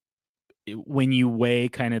when you weigh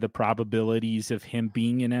kind of the probabilities of him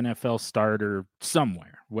being an NFL starter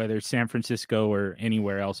somewhere, whether it's San Francisco or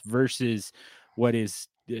anywhere else, versus what his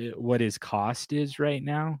cost is right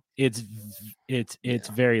now, it's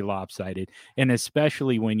very lopsided. And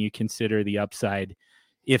especially when you consider the upside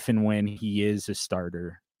if and when he is a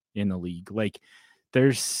starter in the league,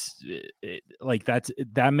 that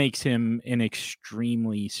makes him an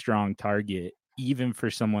extremely strong target, even for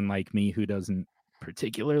someone like me who doesn't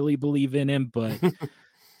particularly believe in him, but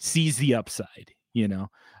sees the upside,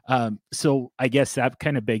 so I guess that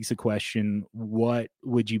kind of begs the question, what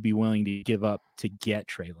would you be willing to give up to get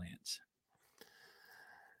Trey Lance?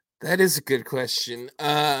 That is a good question.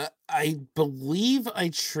 I believe I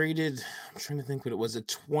traded, I'm trying to think what it was, a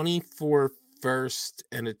 24 first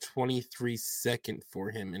and a 23 second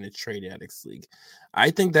for him in a trade addicts league.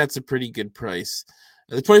 I think that's a pretty good price.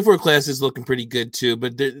 The 24 class is looking pretty good too,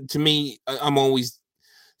 but to me, I'm always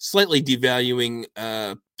slightly devaluing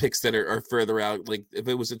picks that are further out. Like if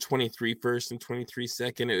it was a 23 first and 23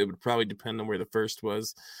 second, it would probably depend on where the first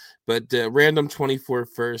was. But random 24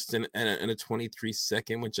 first and a 23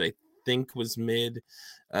 second, which I think was mid,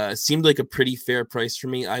 seemed like a pretty fair price for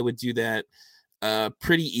me. I would do that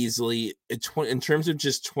pretty easily. In terms of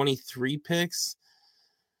just 23 picks,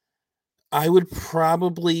 I would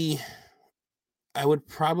probably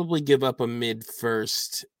give up a mid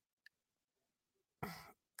first,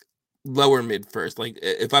 lower mid first. Like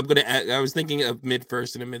if I'm going to, I was thinking of mid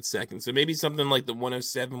first and a mid second. So maybe something like the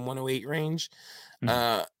 107, 108 range.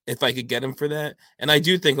 If I could get him for that. And I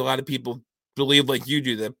do think a lot of people believe like you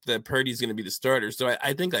do that Purdy's going to be the starter. So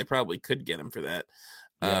I think I probably could get him for that.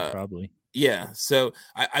 Yeah, probably. Yeah, so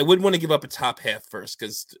I wouldn't want to give up a top half first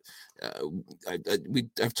because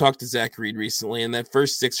I've talked to Zach Reed recently, and that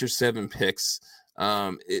first 6 or 7 picks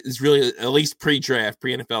is really, at least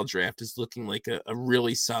pre-NFL draft, is looking like a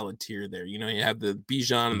really solid tier there. You have the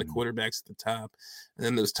Bijan and the quarterbacks at the top, and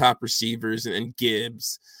then those top receivers and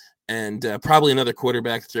Gibbs, and probably another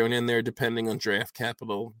quarterback thrown in there depending on draft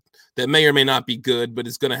capital that may or may not be good, but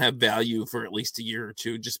is going to have value for at least a year or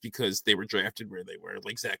two just because they were drafted where they were,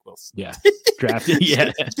 like Zach Wilson. Yeah, drafted.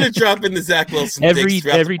 Yeah, just drop in the Zach Wilson every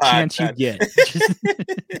chance you get.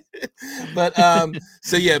 But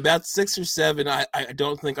so yeah, about 6 or 7. I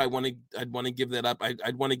don't think I'd want to give that up.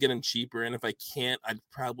 I'd want to get him cheaper, and if I can't, I'd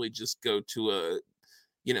probably just go to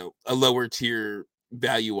a lower tier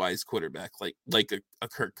value wise quarterback like a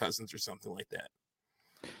Kirk Cousins or something like that.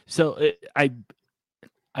 So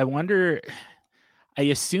I wonder, I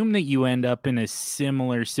assume that you end up in a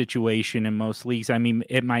similar situation in most leagues. I mean,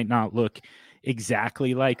 it might not look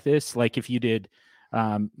exactly like this. Like if you did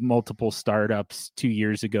multiple startups 2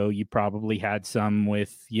 years ago, you probably had some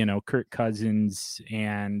with, Kirk Cousins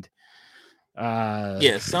and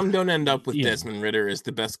Yeah, some don't end up with yeah. Desmond Ridder as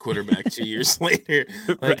the best quarterback 2 years later.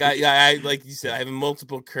 Like Right. I like you said, I have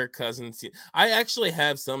multiple Kirk Cousins. I actually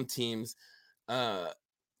have some teams. A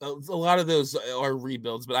lot of those are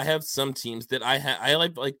rebuilds, but I have some teams that I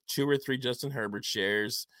like 2 or 3 Justin Herbert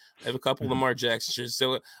shares. I have a couple Mhm. Lamar Jackson shares.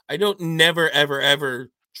 So I don't never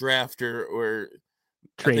ever draft or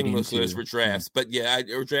I Trade think most of those into. were drafts, but yeah,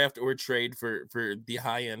 or draft or trade for the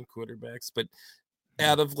high end quarterbacks. But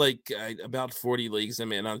Yeah. out of like about 40 leagues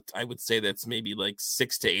I'm in, I would say that's maybe like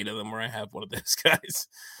 6 to 8 of them where I have one of those guys.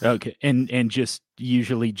 Okay. And just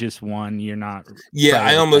usually just one. You're not Yeah,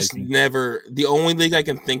 I almost prioritizing. never. The only league I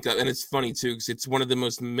can think of, and it's funny too, because it's one of the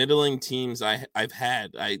most middling teams I've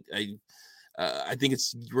had. I think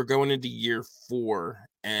we're going into year 4,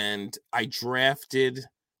 and I drafted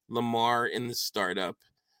Lamar in the startup,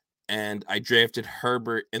 and I drafted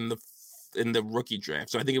Herbert in the rookie draft.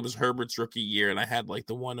 So I think it was Herbert's rookie year, and I had like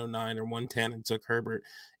the 109 or 110 and took Herbert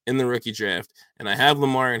in the rookie draft. And I have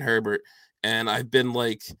Lamar and Herbert, and I've been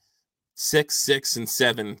like 6, 6, and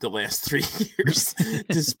 7 the last 3 years,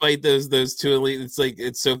 despite those two elite.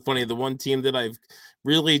 It's so funny. The one team that I've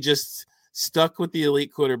really just stuck with the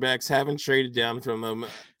elite quarterbacks, haven't traded down from them.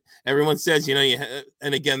 Everyone says,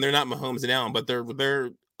 and again, they're not Mahomes and Allen, but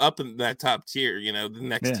they're up in that top tier, the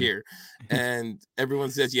next Yeah. tier. And everyone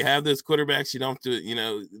says you have those quarterbacks, you don't have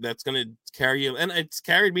to, that's going to carry you. And it's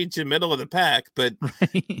carried me to middle of the pack, but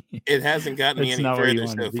Right. it hasn't gotten me That's any not where you further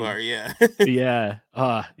want to so be. far. Yeah.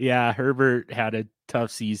 Yeah. Yeah. Herbert had a tough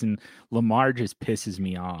season. Lamar just pisses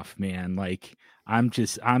me off, man. Like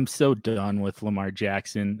I'm so done with Lamar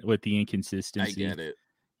Jackson with the I inconsistency. get it.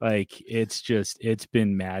 Like it's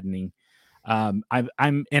been maddening. I've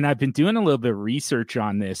been doing a little bit of research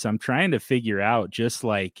on this. I'm trying to figure out just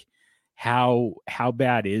like how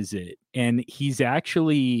bad is it? And he's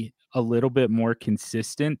actually a little bit more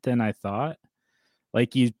consistent than I thought.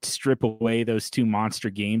 Like you strip away those 2 monster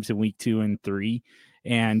games in week 2 and 3.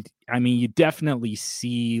 And I mean, you definitely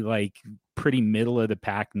see like pretty middle of the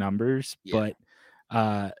pack numbers, Yeah.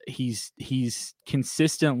 but he's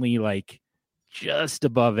consistently like just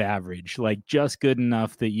above average, like just good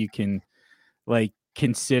enough that you can like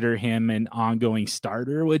consider him an ongoing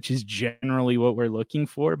starter, which is generally what we're looking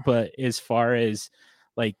for. But as far as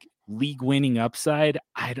like league winning upside,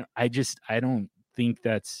 I don't think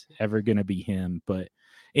that's ever going to be him. But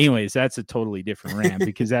anyways, that's a totally different rant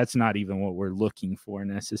because that's not even what we're looking for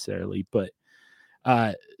necessarily. But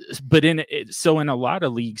in a lot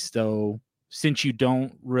of leagues though, since you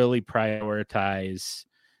don't really prioritize,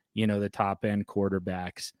 the top end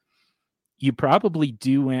quarterbacks, you probably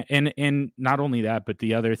do. And not only that, but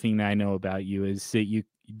the other thing that I know about you is that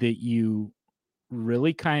you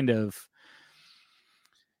really kind of,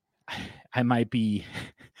 I might be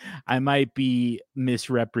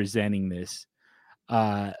misrepresenting this,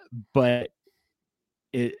 but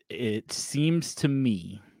it seems to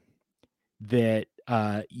me that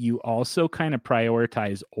you also kind of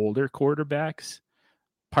prioritize older quarterbacks,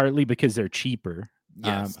 partly because they're cheaper.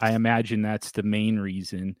 Yes. I imagine that's the main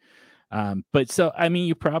reason. But so, I mean,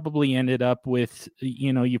 you probably ended up with,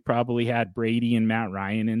 you probably had Brady and Matt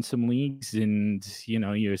Ryan in some leagues, and,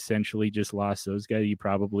 you essentially just lost those guys. You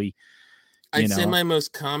probably, I'd say my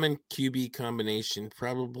most common QB combination,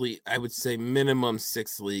 probably, I would say minimum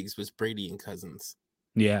 6 leagues, was Brady and Cousins.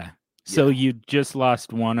 yeah. So Yeah. you just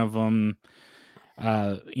lost one of them.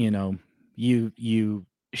 You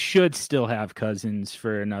should still have Cousins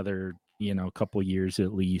for another, couple years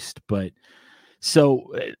at least. But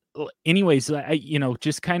so, anyways,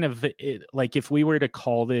 just kind of like if we were to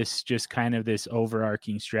call this just kind of this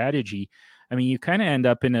overarching strategy, I mean, you kind of end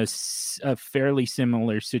up in a fairly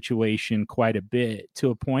similar situation quite a bit,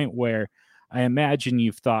 to a point where I imagine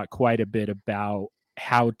you've thought quite a bit about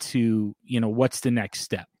how to, what's the next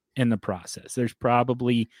step in the process. There's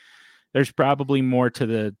probably more to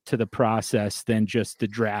the process than just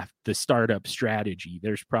the startup strategy.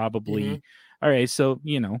 There's probably, all right, so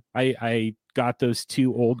I got those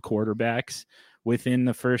 2 old quarterbacks within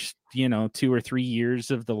the first 2 or 3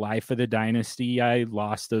 years of the life of the dynasty. I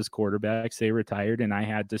lost those quarterbacks, they retired, and I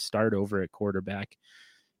had to start over at quarterback.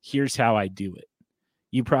 Here's how I do it.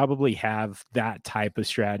 You probably have that type of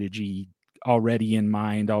strategy already in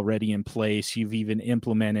mind, already in place. You've even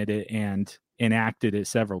implemented it and enacted it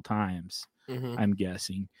several times, I'm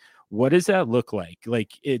guessing. What does that look like?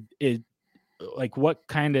 Like like what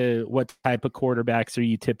type of quarterbacks are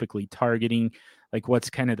you typically targeting? Like what's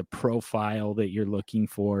kind of the profile that you're looking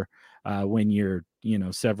for when you're,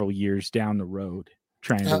 several years down the road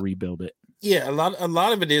trying to rebuild it? Yeah, a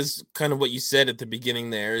lot of it is kind of what you said at the beginning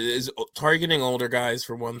there, is targeting older guys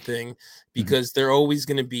for one thing, Mhm. because they're always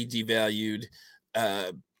going to be devalued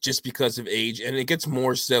just because of age, and it gets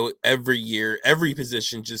more so every year. Every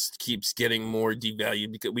position just keeps getting more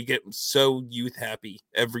devalued because we get so youth happy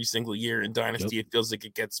every single year in Yep. Dynasty. It feels like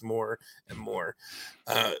it gets more and more.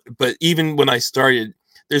 But even when I started,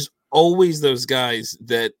 there's always those guys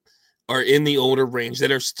that are in the older range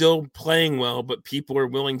that are still playing well, but people are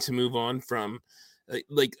willing to move on from.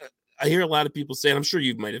 I hear a lot of people say, and I'm sure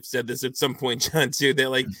you might have said this at some point, John, too, that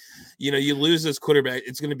like, you lose this quarterback,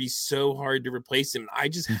 it's going to be so hard to replace him. I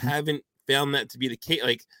just Mhm. haven't found that to be the case.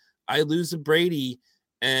 Like, I lose a Brady,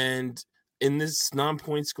 and in this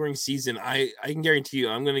non-point scoring season, I can guarantee you,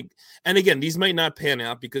 I'm gonna. And again, these might not pan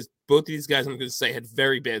out because both of these guys, I'm going to say, had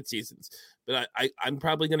very bad seasons. But I'm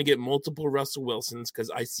probably going to get multiple Russell Wilsons because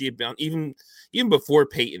I see it bounce. Even before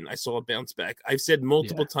Peyton, I saw a bounce back. I've said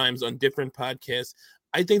multiple times on different podcasts,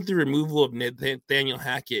 I think the removal of Nathaniel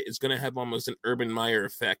Hackett is going to have almost an Urban Meyer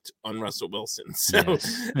effect on Russell Wilson. So,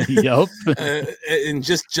 Yes. Yep. And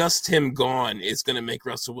just him gone is going to make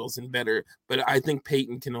Russell Wilson better. But I think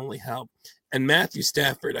Peyton can only help. And Matthew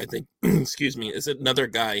Stafford, I think, excuse me, is another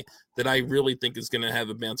guy that I really think is going to have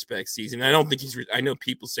a bounce back season. I don't think I know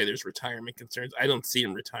people say there's retirement concerns. I don't see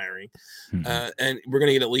him retiring. Mhm. And we're going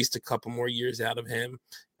to get at least a couple more years out of him.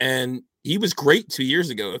 And he was great 2 years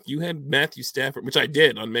ago. If you had Matthew Stafford, which I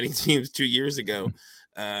did on many teams 2 years ago,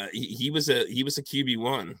 he was a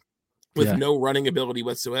QB1 with Yeah. no running ability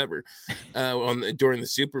whatsoever during the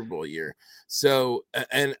Super Bowl year. So,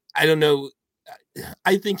 and I don't know,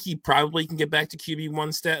 I think he probably can get back to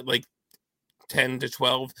QB1 stat, like 10 to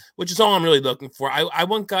 12, which is all I'm really looking for. I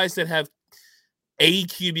want guys that have a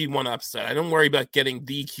QB1 upside. I don't worry about getting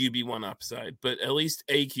the QB1 upside, but at least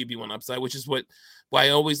a QB1 upside, which is why I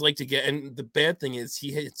always like to get. And the bad thing is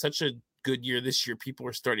he had such a good year this year. People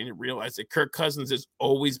are starting to realize that Kirk Cousins has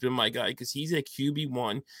always been my guy because he's a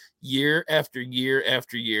QB1 year after year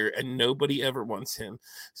after year, and nobody ever wants him.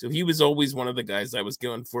 So he was always one of the guys I was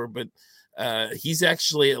going for, but he's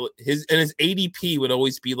actually his ADP would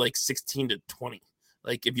always be like 16 to 20.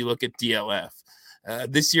 Like if you look at DLF,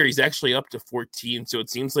 this year he's actually up to 14. So it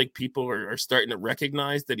seems like people are starting to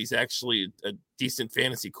recognize that he's actually a decent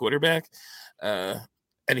fantasy quarterback.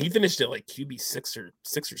 And he finished at like QB 6 or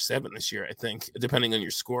 7 this year, I think, depending on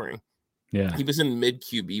your scoring. Yeah. He was in mid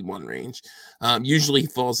QB1 range. Usually he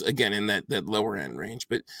falls again in that lower end range,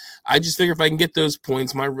 but I just figure if I can get those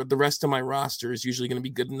points, the rest of my roster is usually going to be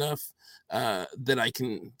good enough that I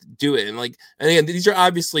can do it. And again, these are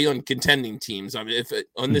obviously on contending teams. I mean, if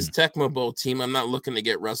on this Tecmo Bowl team, I'm not looking to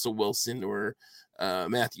get Russell Wilson or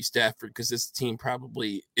Matthew Stafford because this team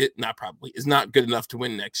is not good enough to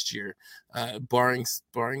win next year,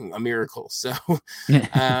 barring a miracle. So.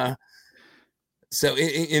 So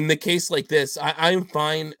in the case like this, I'm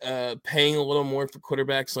fine paying a little more for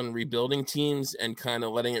quarterbacks on rebuilding teams and kind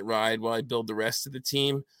of letting it ride while I build the rest of the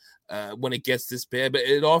team when it gets this bad. But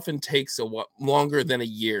it often takes longer than a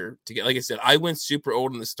year to get. Like I said, I went super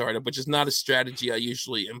old in the startup, which is not a strategy I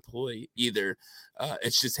usually employ either.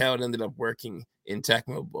 It's just how it ended up working in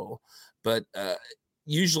Tecmo Bowl. But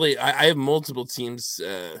usually I have multiple teams.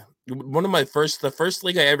 One of the first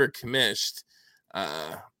league I ever commissioned,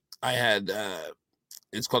 I had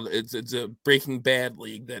it's a Breaking Bad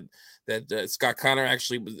league that Scott Connor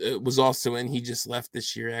actually was also in. He just left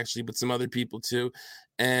this year actually, but some other people too.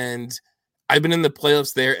 And I've been in the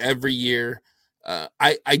playoffs there every year.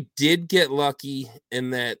 I did get lucky in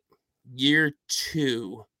that year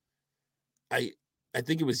 2. I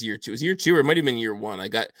think it was year 2. It was year 2 or it might have been year 1.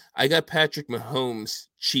 I got Patrick Mahomes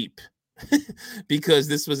cheap because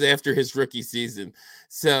this was after his rookie season.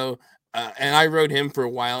 So and I rode him for a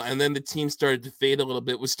while, and then the team started to fade a little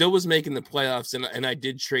bit. Was making the playoffs, and I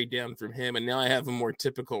did trade down from him, and now I have a more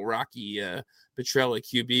typical Rocky Petrella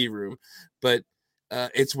QB room. But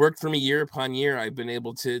it's worked for me year upon year. I've been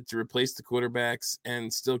able to replace the quarterbacks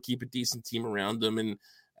and still keep a decent team around them. And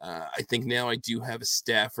I think now I do have a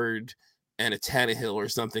Stafford and a Tannehill or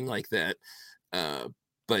something like that.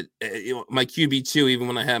 But my QB2, even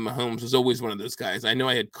when I had Mahomes, was always one of those guys. I know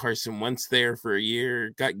I had Carson Wentz there for a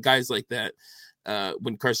year, guys like that,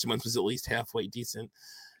 when Carson Wentz was at least halfway decent.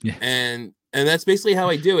 Yeah. And that's basically how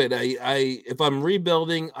I do it. If I'm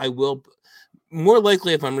rebuilding, I will more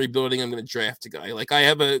likely if I'm rebuilding, I'm going to draft a guy. Like I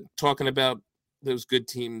have talking about those good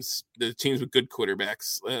teams, the teams with good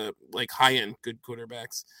quarterbacks, like high end good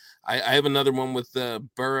quarterbacks. I have another one with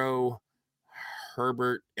Burrow,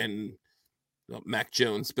 Herbert, and Mac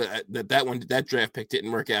Jones, but that draft pick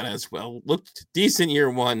didn't work out as well. Looked decent year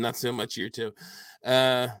 1, not so much year 2.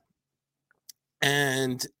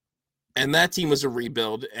 And And that team was a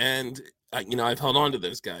rebuild, and I've held on to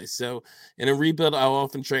those guys. So in a rebuild, I'll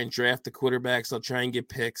often try and draft the quarterbacks. I'll try and get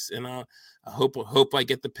picks, and I hope I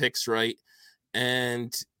get the picks right.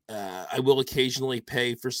 And I will occasionally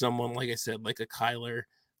pay for someone, like I said, like a Kyler,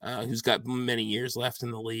 who's got many years left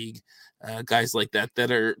in the league. Guys like that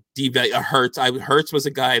are Hurts. Hurts was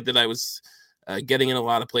a guy that I was getting in a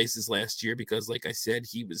lot of places last year because, like I said,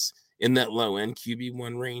 he was in that low end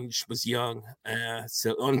QB1 range, was young.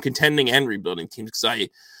 So on contending and rebuilding teams, because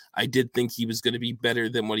I did think he was going to be better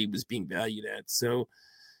than what he was being valued at. So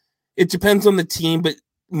it depends on the team, but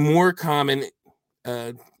more common,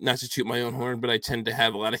 not to toot my own horn, but I tend to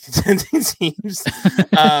have a lot of contending teams,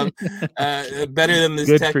 better than this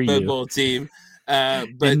Good Tech for you. football team. But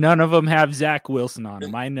and none of them have Zach Wilson on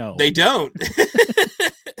them. I know they don't.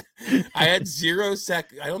 I had 0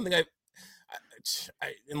 sack. I don't think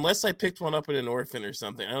unless I picked one up in an orphan or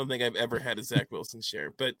something, I don't think I've ever had a Zach Wilson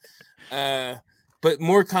share. But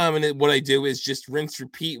more common, what I do is just rinse,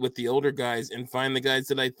 repeat with the older guys and find the guys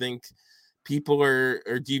that I think people are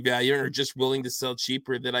devaluing or just willing to sell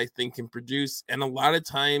cheaper that I think can produce. And a lot of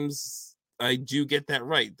times I do get that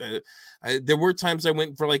right. There were times I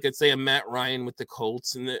went for, like, I'd say a Matt Ryan with the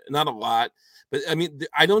Colts, and not a lot. But I mean,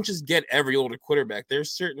 I don't just get every older quarterback. There's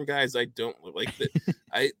certain guys I don't like.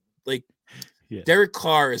 I like. Yeah. Derek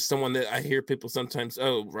Carr is someone that I hear people sometimes,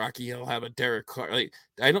 oh, Rocky, I'll have a Derek Carr. Like,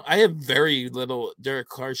 I have very little Derek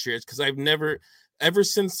Carr shares because I've never, ever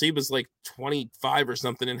since he was like 25 or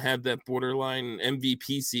something and had that borderline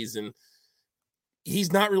MVP season,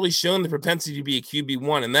 he's not really shown the propensity to be a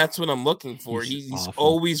QB1, and that's what I'm looking for. He's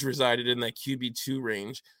always resided in that QB2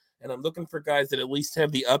 range, and I'm looking for guys that at least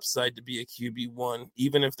have the upside to be a QB1,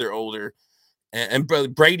 even if they're older. And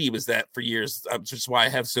Brady was that for years, which is why I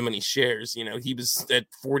have so many shares. He was at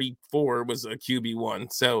 44, was a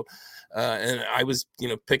QB1. So, and I was,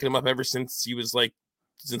 picking him up ever since he was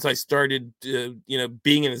since I started,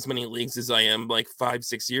 being in as many leagues as I am, like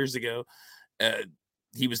 5-6 years ago.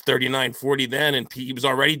 He was 39, 40 then, and he was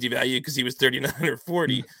already devalued because he was 39 or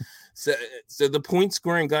 40. So the point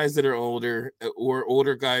scoring guys that are older, or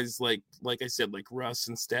older guys like I said, like Russ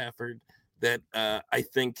and Stafford, that I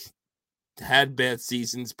think had bad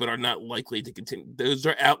seasons but are not likely to continue. Those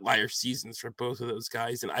are outlier seasons for both of those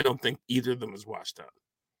guys, and I don't think either of them is washed up.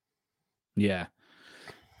 Yeah.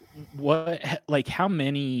 How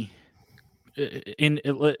many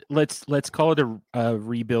let's call it a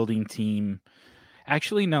rebuilding team.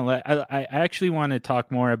 Actually, no, I actually want to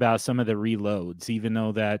talk more about some of the reloads, even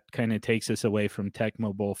though that kind of takes us away from Tech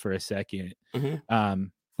Mobile for a second. Mm-hmm.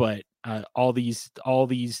 But all these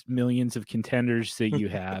millions of contenders that you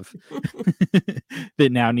have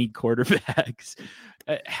that now need quarterbacks,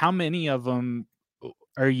 how many of them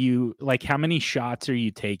are you, how many shots are you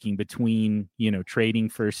taking between, trading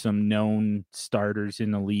for some known starters in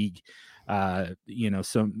the league,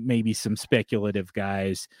 some speculative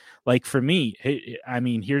guys? Like for me, I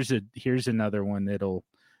mean, here's another one that'll,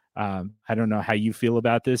 I don't know how you feel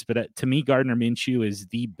about this, but to me, Gardner Minshew is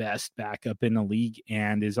the best backup in the league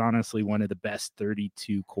and is honestly one of the best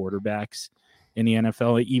 32 quarterbacks in the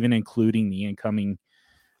NFL, even including the incoming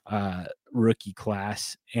rookie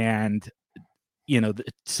class. And,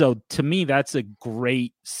 so to me, that's a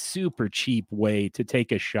great, super cheap way to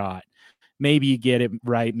take a shot. Maybe you get it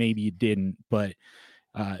right, maybe you didn't, but,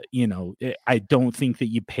 I don't think that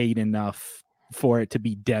you paid enough for it to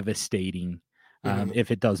be devastating. If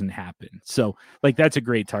it doesn't happen. So that's a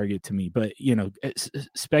great target to me, but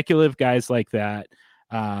speculative guys like that,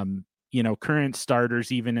 current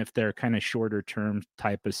starters, even if they're kind of shorter term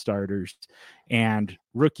type of starters, and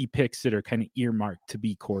rookie picks that are kind of earmarked to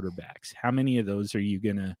be quarterbacks. How many of those are you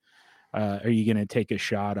going to take a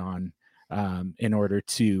shot on in order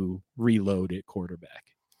to reload at quarterback?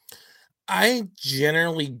 I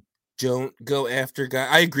generally don't go after guys.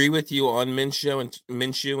 I agree with you on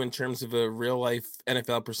Minshew in terms of a real life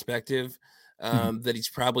NFL perspective, that he's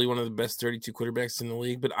probably one of the best 32 quarterbacks in the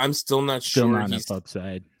league, but I'm still not sure he's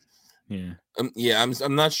upside. Yeah.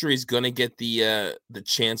 I'm not sure he's going to get the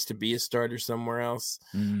chance to be a starter somewhere else.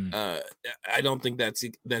 I don't think that's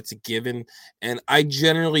a given. And I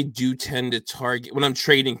generally do tend to target, when I'm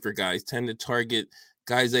trading for guys,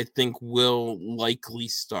 guys I think will likely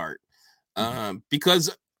start.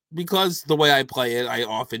 Because because the way I play it, I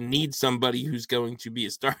often need somebody who's going to be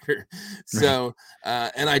a starter. So,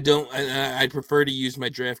 and I prefer to use my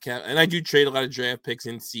draft cap, and I do trade a lot of draft picks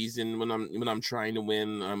in season when I'm trying to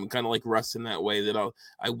win. I'm kind of like Russ in that way that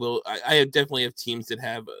I definitely have teams that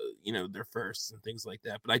have, their firsts and things like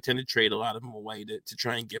that, but I tend to trade a lot of them away to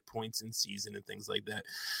try and get points in season and things like that,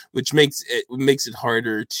 which makes it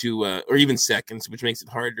harder to, or even seconds, which makes it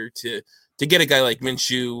harder to get a guy like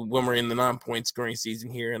Minshew when we're in the non-point scoring season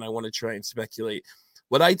here, and I want to try and speculate.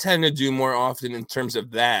 What I tend to do more often in terms of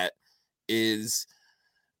that is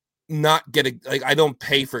not I don't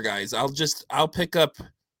pay for guys. I'll pick up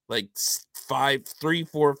like 3,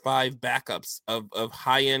 4, 5 backups of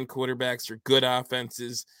high-end quarterbacks or good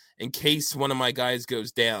offenses in case one of my guys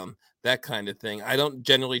goes down, that kind of thing. I don't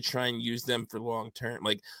generally try and use them for long term.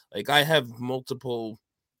 Like I have multiple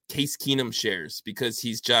Case Keenum shares because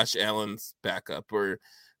he's Josh Allen's backup, or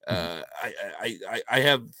I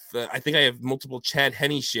think I have multiple Chad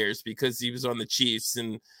Henne shares because he was on the Chiefs,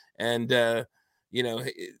 and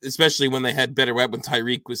especially when they had better weapon,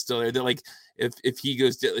 Tyreek was still there. They're like, if he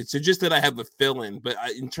goes down, so just that I have a fill in. But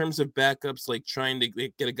in terms of backups, like trying to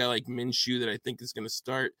get a guy like Minshew that I think is going to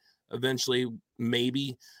start eventually,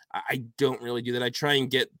 maybe I don't really do that. I try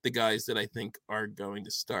and get the guys that I think are going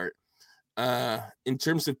to start. In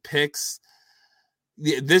terms of picks,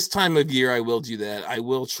 this time of year, I will do that. I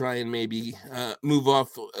will try and maybe move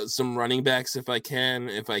off some running backs if I can.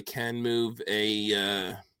 If I can move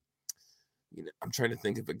a, I'm trying to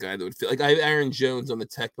think of a guy that would feel like I have Aaron Jones on the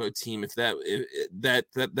Tecmo team. If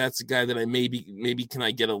that's a guy that I maybe can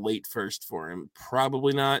I get a late first for him?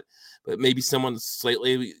 Probably not, but maybe someone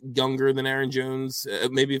slightly younger than Aaron Jones.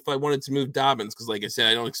 Maybe if I wanted to move Dobbins, because like I said,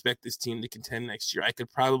 I don't expect this team to contend next year. I could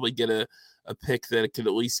probably get a pick that could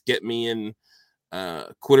at least get me in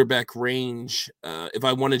quarterback range if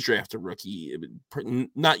I want to draft a rookie,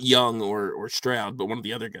 not Young or Stroud, but one of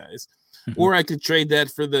the other guys. Or I could trade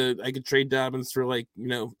Dobbins for like,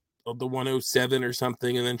 the 107 or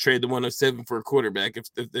something, and then trade the 107 for a quarterback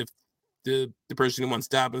if the person who wants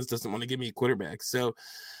Dobbins doesn't want to give me a quarterback. So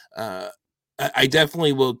I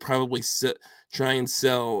definitely will probably try and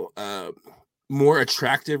sell more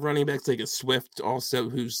attractive running backs, like a Swift also,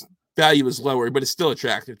 whose value is lower, but it's still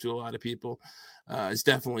attractive to a lot of people. It's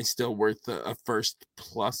definitely still worth a first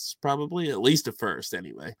plus, probably at least a first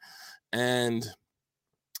anyway. And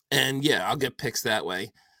yeah, I'll get picks that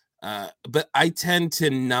way. But I tend to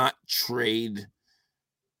not trade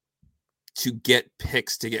to get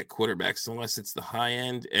picks to get quarterbacks unless it's the high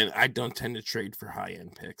end. And I don't tend to trade for high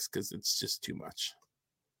end picks because it's just too much.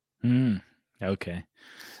 Okay.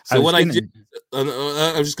 So I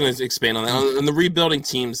was just going to expand on that. On the rebuilding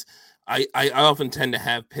teams, I often tend to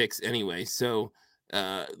have picks anyway. So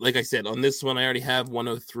like I said, on this one, I already have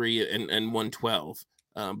 103 and 112.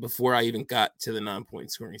 Before I even got to the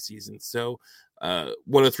non-point scoring season. So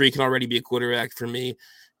 103 can already be a quarterback for me.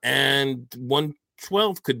 And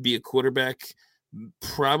 112 could be a quarterback,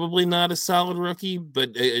 probably not a solid rookie, but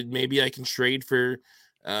maybe I can trade for,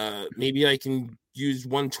 maybe I can use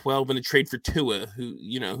 112 in a trade for Tua,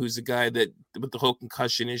 who's a guy that with the whole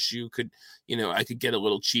concussion issue could, I could get a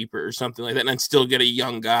little cheaper or something like that. And I'd still get a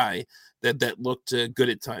young guy that looked good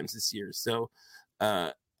at times this year. So,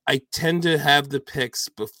 I tend to have the picks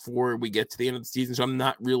before we get to the end of the season, so I'm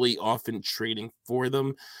not really often trading for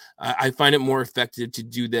them. I find it more effective to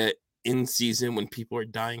do that in season when people are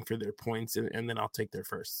dying for their points, and then I'll take their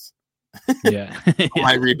firsts. Yeah.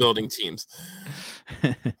 My rebuilding teams.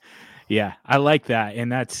 Yeah, I like that,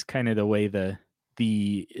 and that's kind of the way the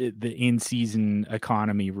in-season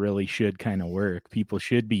economy really should kind of work. People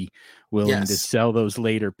should be willing to sell those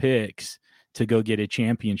later picks to go get a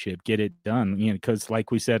championship, get it done, because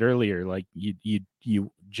like we said earlier, like you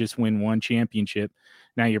just win one championship.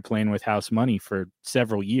 Now you're playing with house money for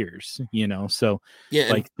several years, so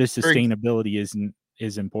like the sustainability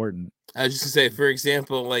is important. I was just gonna say, for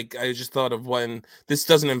example, like I just thought of one, this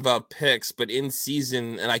doesn't involve picks, but in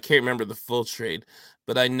season, and I can't remember the full trade,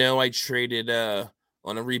 but I know I traded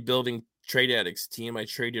on a rebuilding trade addicts team. I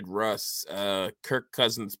traded Russ, Kirk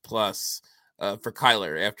Cousins plus for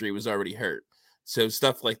Kyler after he was already hurt. So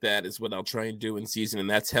stuff like that is what I'll try and do in season. And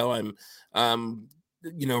that's how I'm,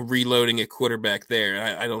 reloading a quarterback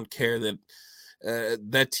there. I don't care that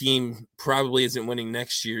that team probably isn't winning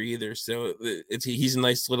next year either. So he's a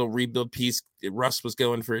nice little rebuild piece. Russ was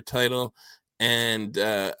going for a title, and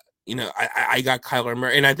I got Kyler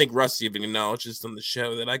Murray, and I think Russ even acknowledges on the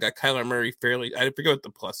show that I got Kyler Murray fairly. I forget what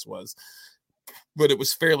the plus was, but it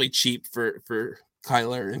was fairly cheap for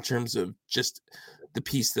Kyler in terms of just the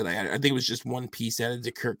piece that I had. I think it was just one piece added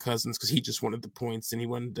to Kirk Cousins because he just wanted the points and he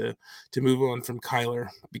wanted to move on from Kyler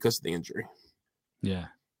because of the injury. Yeah.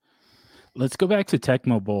 Let's go back to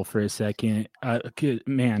Tecmo Bowl for a second.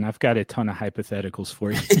 Man, I've got a ton of hypotheticals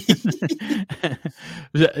for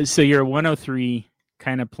you. So you're 103,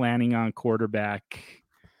 kind of planning on quarterback.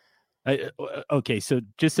 Okay, so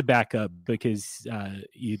just to back up, because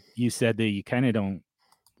you said that you kind of don't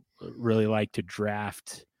really like to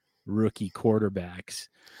draft rookie quarterbacks.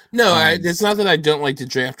 No, it's not that I don't like to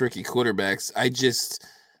draft rookie quarterbacks.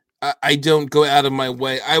 I don't go out of my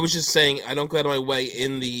way. I was just saying I don't go out of my way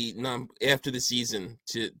in the after the season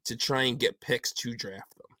to try and get picks to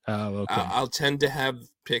draft them. Oh, okay. I'll tend to have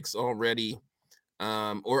picks already,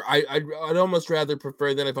 or I'd almost rather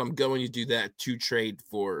prefer that if I'm going to do that to trade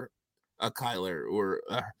for a Kyler or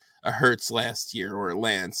a Hurts last year or a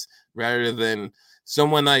Lance rather than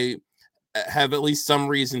someone I have at least some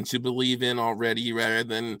reason to believe in already, rather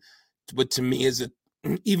than what to me is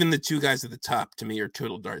even the two guys at the top to me are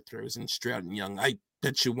total dart throws and Stroud and Young. I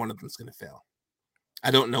bet you one of them's going to fail.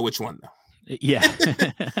 I don't know which one though. Yeah.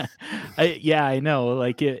 I know.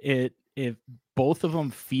 Like if both of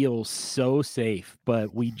them feel so safe,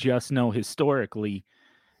 but we just know historically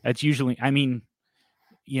that's usually, I mean,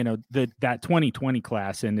 that 2020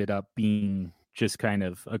 class ended up being just kind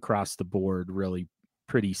of across the board, really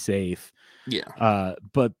pretty safe. Yeah.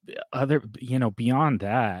 But beyond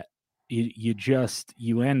that,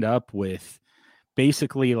 you end up with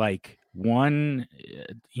basically like one,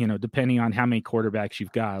 depending on how many quarterbacks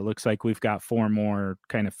you've got, it looks like we've got 4 more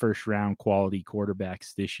kind of first round quality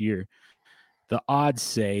quarterbacks this year. The odds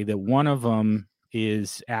say that one of them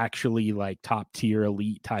is actually like top tier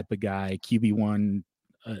elite type of guy, QB1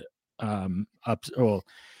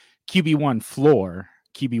 QB1 floor,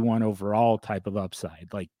 QB1 overall type of upside.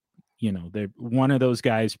 Like, one of those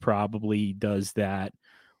guys probably does that.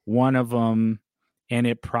 One of them, and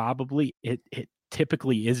it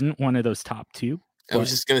typically isn't one of those top 2. I was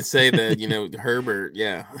just gonna say that, Herbert,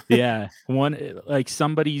 yeah. Yeah. One, like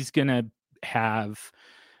somebody's gonna have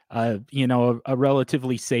a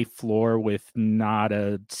relatively safe floor with not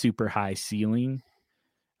a super high ceiling.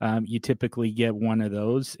 You typically get one of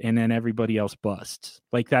those, and then everybody else busts.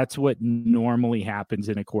 Like that's what normally happens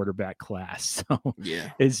in a quarterback class. So yeah,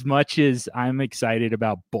 as much as I'm excited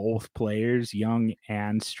about both players, Young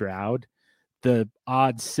and Stroud, the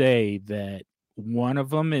odds say that one of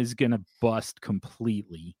them is going to bust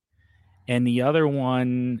completely. And the other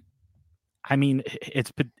one, I mean,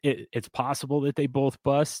 it's possible that they both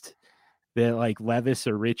bust. That like Levis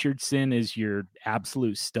or Richardson is your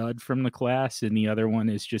absolute stud from the class, and the other one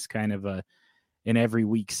is just kind of an every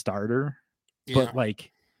week starter. Yeah. But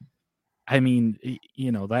like, I mean,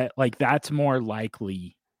 that like that's more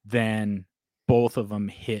likely than both of them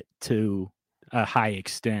hit to a high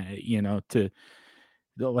extent, to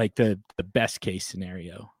like the best case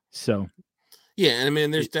scenario. So yeah, and I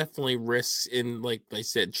mean, there's definitely risks in, like I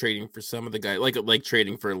said, trading for some of the guys, like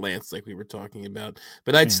trading for Lance, like we were talking about.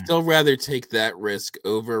 But I'd still rather take that risk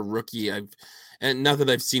over a rookie. And not that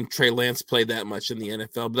I've seen Trey Lance play that much in the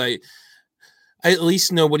NFL, but I at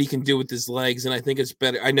least know what he can do with his legs, and I think it's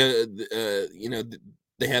better. I know,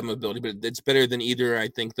 they have mobility, but it's better than either. I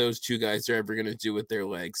think those two guys are ever going to do with their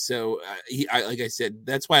legs. So, like I said,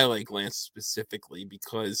 that's why I like Lance specifically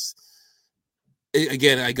because.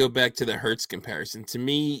 Again, I go back to the Hurts comparison. To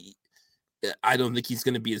me, I don't think he's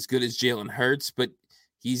going to be as good as Jalen Hurts, but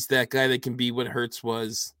he's that guy that can be what Hurts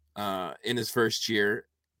was in his first year.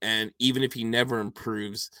 And even if he never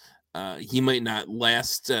improves, he might not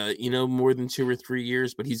last, more than 2 or 3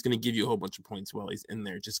 years, but he's going to give you a whole bunch of points while he's in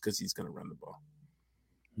there just because he's going to run the ball.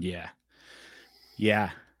 Yeah. Yeah.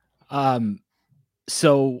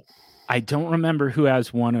 So I don't remember who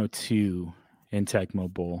has 102 in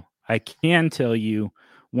Tecmo Bowl. I can tell you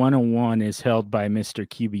 101 is held by Mr.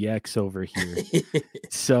 QBX over here.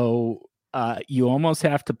 So you almost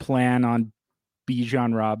have to plan on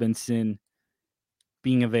Bijan Robinson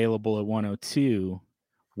being available at 102.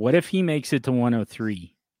 What if he makes it to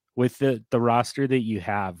 103? With the roster that you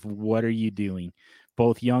have, what are you doing?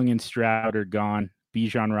 Both Young and Stroud are gone.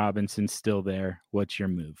 Bijan Robinson's still there. What's your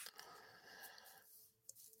move?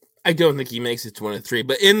 I don't think he makes it to 103,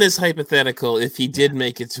 but in this hypothetical, if he did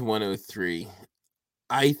make it to 103,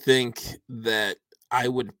 I think that I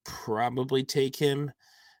would probably take him,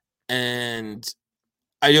 and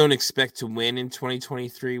I don't expect to win in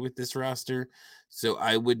 2023 with this roster, so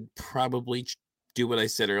I would probably do what I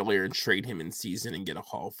said earlier and trade him in season and get a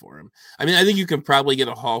haul for him. I mean, I think you can probably get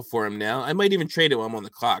a haul for him now. I might even trade it while I'm on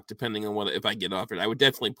the clock, depending on if I get offered. I would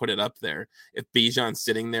definitely put it up there if Bijan's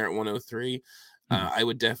sitting there at 103. I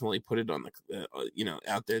would definitely put it on the,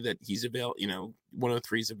 out there that he's available,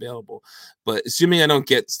 103 is available. But assuming I don't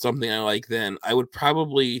get something I like, then I would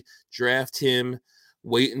probably draft him,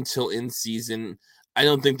 wait until in season. I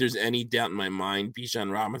don't think there's any doubt in my mind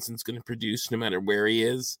Bijan Robinson's going to produce no matter where he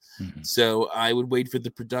is. So I would wait for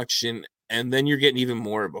the production, and then you're getting even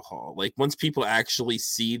more of a haul. Like once people actually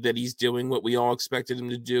see that he's doing what we all expected him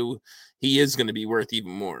to do, he is going to be worth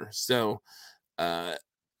even more. So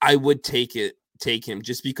I would take him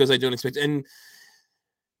just because I don't expect. And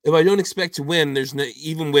if I don't expect to win, there's no,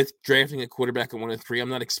 even with drafting a quarterback at 103, I'm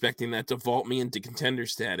not expecting that to vault me into contender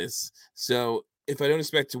status. So if I don't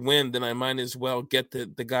expect to win, then I might as well get the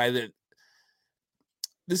guy that.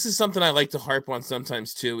 This is something I like to harp on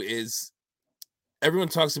sometimes too, is everyone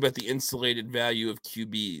talks about the insulated value of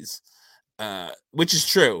QBs, which is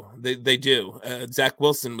true. They do. Zach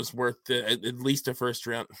Wilson was worth at least a first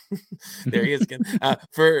round. There he is again.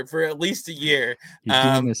 For at least a year. You're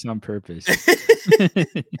doing this on purpose.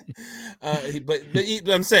 But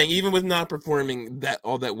I'm saying, even with not performing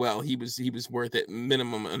all that well, he was worth at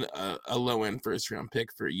minimum a low end first round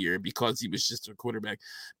pick for a year because he was just a quarterback.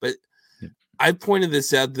 But I pointed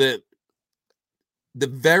this out that the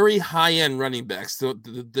very high end running backs,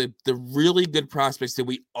 the really good prospects that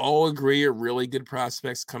we all agree are really good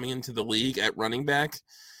prospects coming into the league at running back,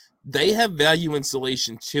 they have value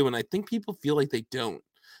insulation too. And I think people feel like they don't.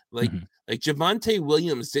 Like Javonte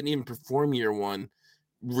Williams didn't even perform year one,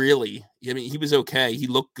 really. I mean, he was okay. He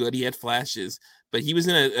looked good. He had flashes, but he was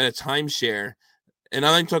in a timeshare. And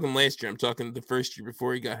I'm not talking last year. I'm talking the first year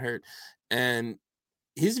before he got hurt. And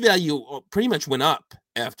his value pretty much went up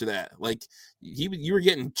after that. Like you were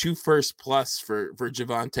getting 2 first plus for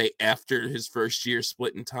Javonte after his first year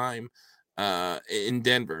split in time in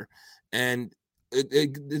Denver. And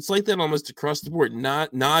it's like that almost across the board.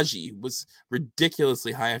 Najee was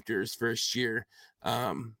ridiculously high after his first year,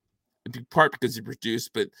 in part because he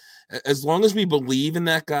produced. But as long as we believe in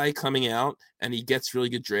that guy coming out and he gets really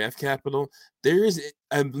good draft capital, there is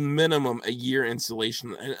a minimum a year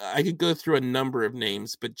insulation. And I could go through a number of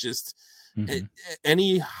names, but just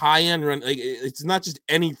any high end run, like it's not just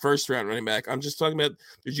any first round running back. I'm just talking about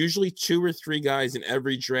there's usually 2 or 3 guys in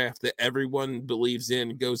every draft that everyone believes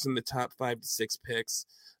in, goes in the top 5 to 6 picks.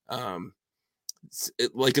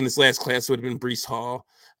 Like in this last class would have been Breece Hall.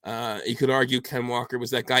 You could argue Ken Walker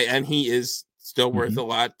was that guy, and he is still worth a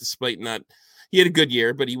lot, despite he had a good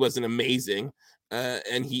year, but he wasn't amazing.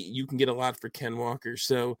 And you can get a lot for Ken Walker.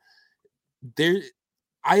 So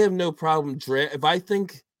I have no problem if I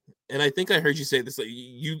think, and I think I heard you say this, like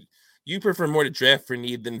you prefer more to draft for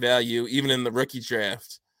need than value, even in the rookie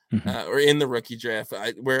draft, or in the rookie draft,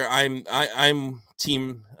 where I'm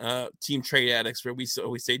team trade addicts, where we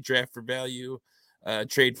always say draft for value,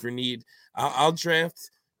 trade for need. I'll draft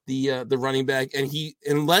the running back, and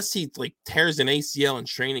unless he like tears an ACL in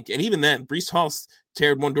training, and even then, Breece Hall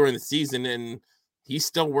teared one during the season, and he's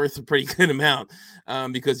still worth a pretty good amount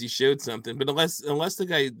because he showed something. But unless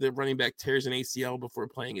the running back tears an ACL before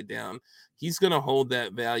playing it down, he's going to hold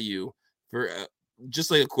that value for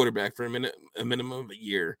just like a quarterback for a minimum of a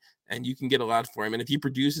year, and you can get a lot for him. And if he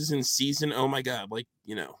produces in season, oh my God, like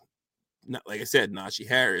not like I said, Najee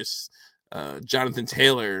Harris, Jonathan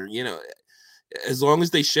Taylor, as long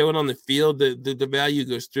as they show it on the field, the value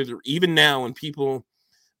goes through. Even now, when people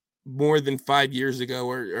more than 5 years ago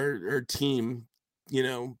or team,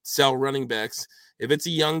 sell running backs, if it's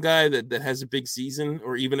a young guy that has a big season,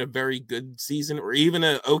 or even a very good season, or even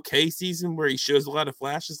an okay season where he shows a lot of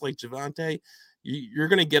flashes like Javonte, you're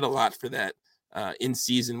going to get a lot for that in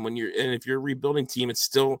season. And if you're a rebuilding team, it's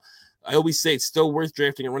still, I always say it's still worth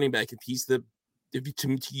drafting a running back if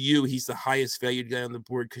to you he's the highest valued guy on the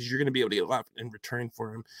board, because you're going to be able to get a lot in return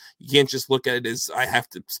for him. You can't just look at it as I have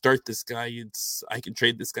to start this guy. I can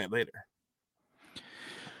trade this guy later.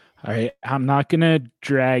 All right, I'm not going to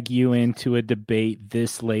drag you into a debate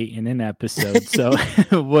this late in an episode. So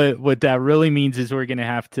what that really means is we're going to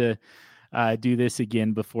have to do this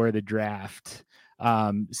again before the draft,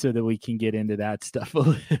 so that we can get into that stuff a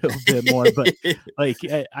little bit more. But like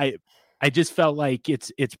I just felt like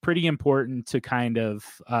it's pretty important to kind of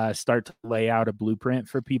start to lay out a blueprint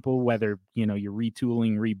for people, whether you're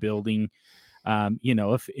retooling, rebuilding.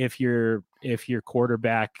 If your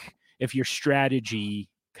quarterback, if your strategy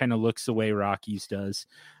kind of looks the way Rockies does,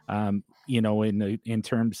 in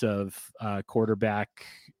terms of quarterback,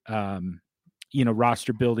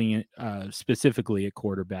 roster building, specifically at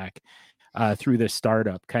quarterback, through the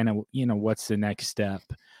startup, kind of, what's the next step?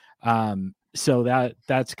 So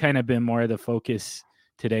that's kind of been more of the focus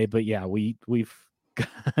today, but yeah, we've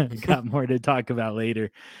got more to talk about later.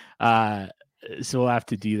 So we'll have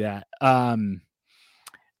to do that.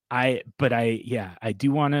 I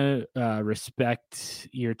do want to respect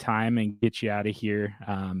your time and get you out of here.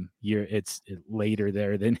 It's later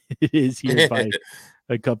there than it is here by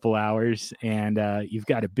a couple hours, and you've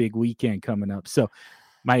got a big weekend coming up. So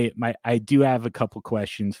I do have a couple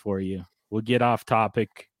questions for you. We'll get off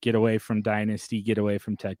topic, get away from Dynasty, get away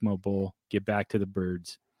from Tecmo Bowl, get back to the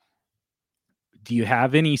birds. Do you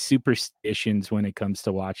have any superstitions when it comes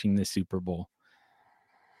to watching the Super Bowl?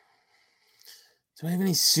 Do I have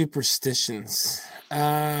any superstitions?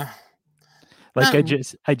 I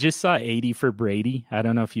just saw 80 for Brady. I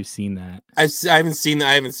don't know if you've seen that. I haven't seen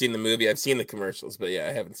the movie. I've seen the commercials, but yeah,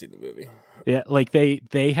 I haven't seen the movie. Yeah, like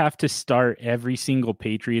they have to start every single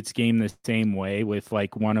Patriots game the same way, with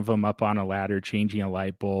like one of them up on a ladder changing a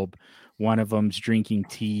light bulb, one of them's drinking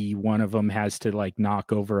tea, one of them has to like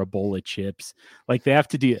knock over a bowl of chips. Like they have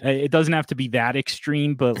to do it. Doesn't have to be that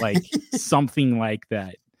extreme, but like something like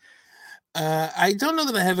that. I don't know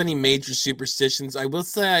that I have any major superstitions. I will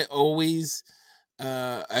say I always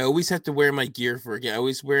have to wear my gear for a game. I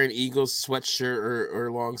always wear an Eagles sweatshirt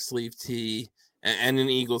or long sleeve tee and an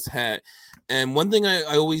Eagles hat. And one thing I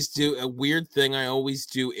always do, a weird thing I always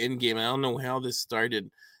do in game, I don't know how this started.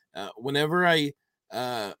 Whenever I,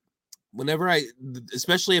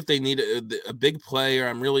 especially if they need a big play or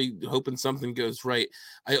I'm really hoping something goes right,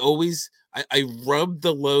 I rub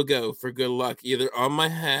the logo for good luck, either on my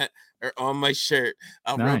hat or on my shirt.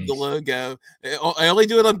 I'll rub the logo. I only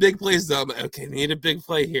do it on big plays though. I'm like, okay, they need a big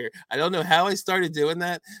play here. I don't know how I started doing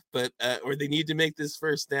that, but or they need to make this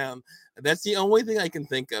first down. That's the only thing I can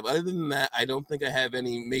think of. Other than that, I don't think I have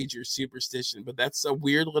any major superstition, but that's a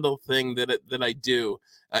weird little thing that I do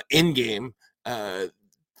in game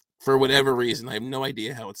for whatever reason. I have no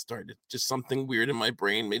idea how it started. Just something weird in my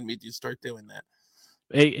brain made me start doing that.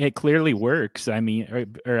 It clearly works. I mean,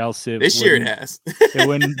 or else this year it has. It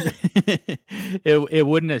wouldn't. it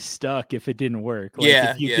wouldn't have stuck if it didn't work. Like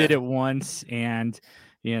if you did it once and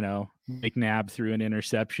McNabb threw an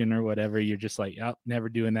interception or whatever, you're just like, oh, never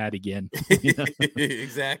doing that again.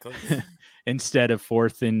 Exactly. Instead of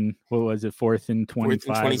fourth and 25,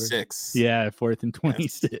 26. Yeah, 4th and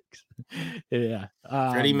 26. Yeah.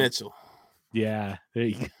 Freddie Mitchell. Yeah, there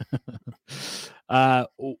you go.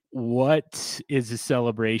 What is the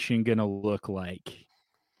celebration going to look like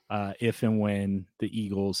if and when the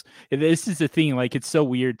Eagles? This is the thing, like it's so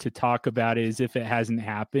weird to talk about it as if it hasn't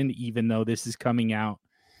happened, even though this is coming out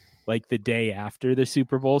like the day after the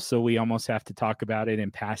Super Bowl. So we almost have to talk about it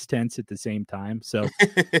in past tense at the same time. So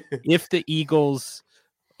if the Eagles,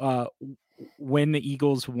 when the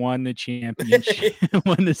Eagles won the championship,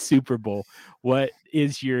 won the Super Bowl, what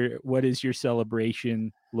is your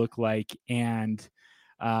celebration look like? And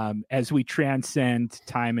as we transcend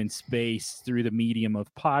time and space through the medium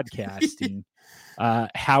of podcasting,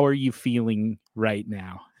 how are you feeling right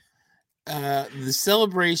now? The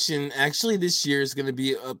celebration actually this year is going to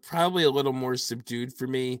be probably a little more subdued for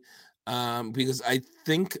me because I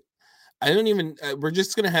think we're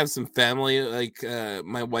just going to have some family, like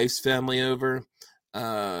my wife's family over,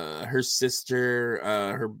 her sister,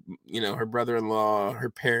 her brother-in-law, her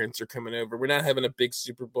parents are coming over. We're not having a big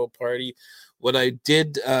Super Bowl party. What I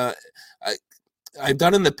did, I've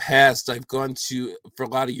done in the past, I've gone to, for a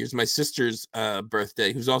lot of years, my sister's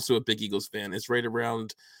birthday, who's also a big Eagles fan, is right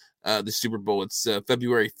around the Super Bowl. It's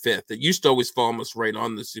February 5th. It used to always fall almost right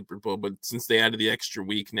on the Super Bowl, but since they added the extra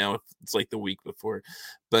week, now it's like the week before.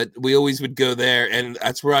 But we always would go there, and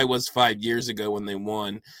that's where I was 5 years ago when they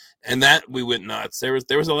won, and that we went nuts. There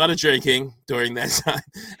was a lot of drinking during that time,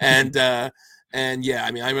 and yeah,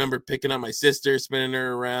 I mean, I remember picking up my sister, spinning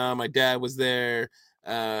her around. My dad was there.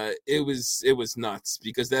 It was nuts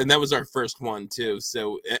because that was our first one too.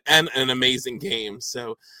 So, and an amazing game.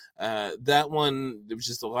 So that one, there was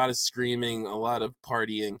just a lot of screaming, a lot of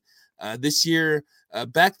partying. This year,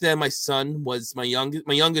 back then, my son was my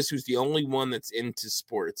youngest, who's the only one that's into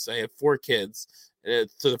sports. I have 4 kids.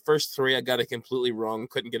 So the first 3, I got it completely wrong.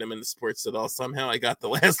 Couldn't get him into sports at all. Somehow I got the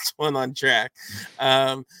last one on track.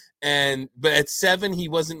 But at 7, he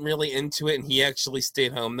wasn't really into it, and he actually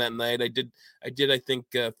stayed home that night. I did, I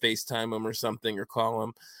think, FaceTime him or something or call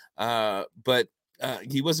him. But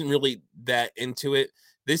he wasn't really that into it.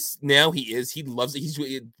 Now he is. He loves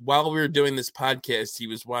it. While we were doing this podcast, he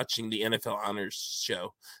was watching the NFL Honors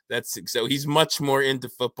Show. So he's much more into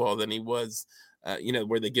football than he was,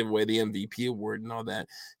 where they give away the MVP award and all that.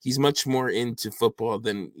 He's much more into football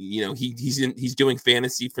than, he's doing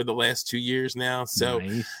fantasy for the last 2 years now. So,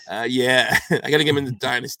 nice. Yeah, I got to get him into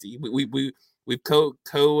Dynasty. we've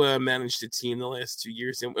managed a team the last 2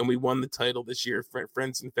 years, and we won the title this year,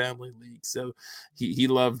 Friends and Family League. So he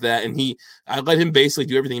loved that, and I let him basically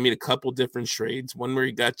do everything. He made a couple different trades, one where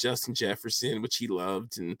he got Justin Jefferson, which he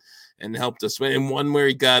loved and helped us win, and one where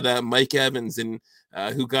he got Mike Evans, and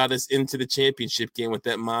who got us into the championship game with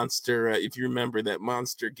that monster. If you remember that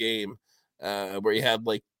monster game where he had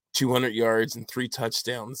like 200 yards and 3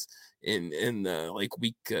 touchdowns in like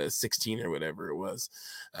week 16 or whatever it was.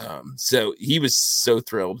 So he was so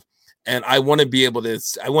thrilled, and I want to be able to.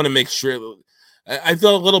 I want to make sure. I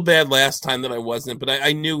felt a little bad last time that I wasn't, but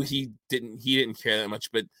I knew he didn't care that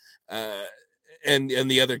much. But and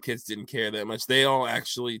the other kids didn't care that much. They all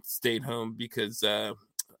actually stayed home because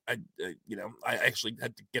I actually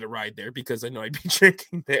had to get a ride there because I know I'd be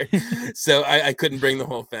drinking there. So I couldn't bring the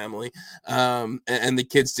whole family. And the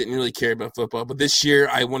kids didn't really care about football. But this year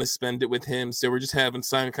I want to spend it with him. So we're just having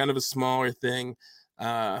kind of a smaller thing,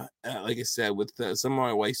 like I said, with some of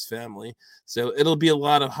my wife's family. So it'll be a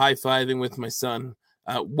lot of high-fiving with my son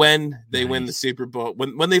when they win the Super Bowl,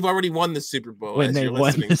 when they've already won the Super Bowl. When they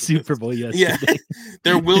won the Super Bowl yesterday. Yeah,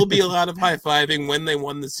 there will be a lot of high-fiving when they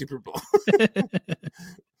won the Super Bowl.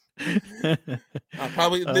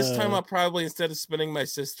 This time I'll probably, instead of spinning my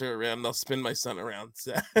sister around, I'll spin my son around.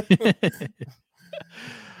 So.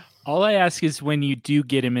 All I ask is when you do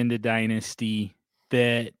get him into Dynasty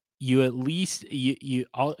that you at least you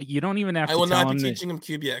don't even have to. I will tell not be him teaching him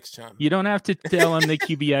QBX, John. You don't have to tell him that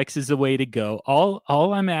QBX is the way to go.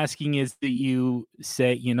 All I'm asking is that you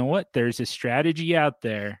say, you know what, there's a strategy out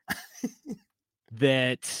there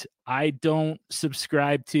that I don't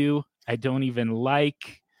subscribe to, I don't even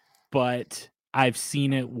like, but I've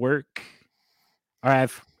seen it work, or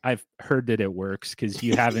I've heard that it works because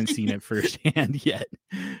you haven't seen it firsthand yet.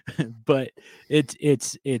 But it's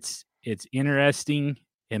interesting.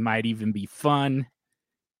 It might even be fun.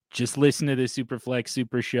 Just listen to the SuperFlex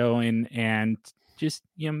Super Show and just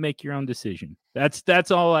make your own decision.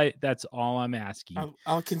 That's all I'm asking.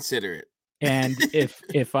 I'll consider it. And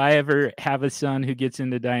if I ever have a son who gets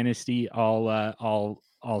into Dynasty, I'll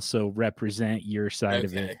also represent your side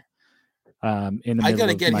of it. I got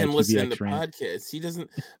to get him listening to podcasts. He doesn't.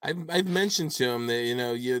 I've mentioned to him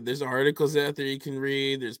that there's articles out there you can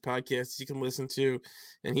read, there's podcasts you can listen to,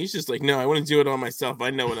 and he's just like, no, I want to do it all myself. I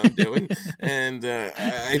know what I'm doing. And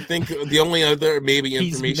I think the only other maybe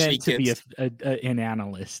information he gets to be an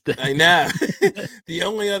analyst. I know. The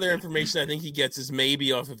only other information I think he gets is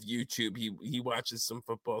maybe off of YouTube. He watches some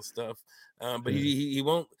football stuff, but he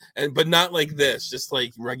won't. But not like this. Just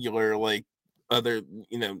like regular, like other,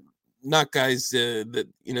 not guys that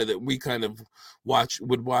we kind of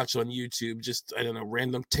would watch on YouTube, just, I don't know,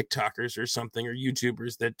 random TikTokers or something, or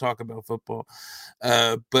YouTubers that talk about football.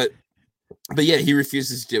 But yeah, he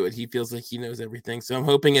refuses to do it. He feels like he knows everything. So I'm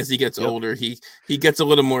hoping as he gets older, he gets a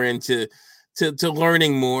little more into to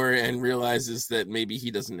learning more and realizes that maybe he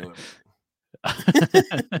doesn't know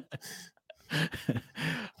everything.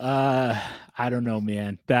 I don't know,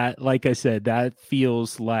 man. That, like I said, that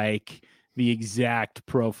feels like the exact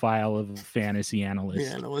profile of a fantasy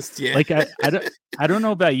analyst. Yeah. Like I don't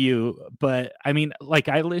know about you, but I mean, like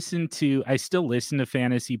I still listen to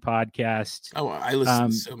fantasy podcasts. Oh, I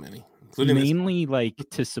listen to so many, mainly like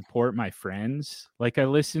to support my friends. Like I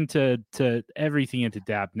listen to everything at the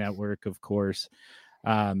DAP network, of course.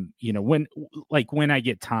 When I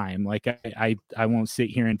get time, like I won't sit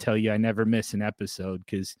here and tell you I never miss an episode,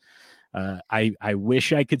 because I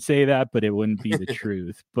wish I could say that, but it wouldn't be the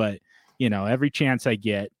truth. But every chance I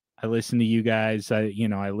get, I listen to you guys. I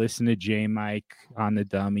listen to J Mike on the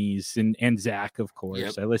Dummies and Zach, of course.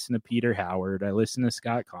 Yep. I listen to Peter Howard. I listen to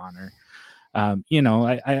Scott Connor. I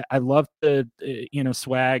love the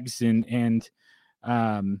Swags and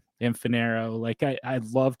Finero. Like I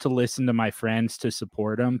love to listen to my friends to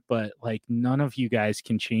support them, but like none of you guys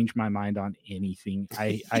can change my mind on anything.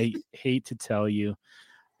 I hate to tell you,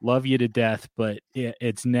 love you to death, but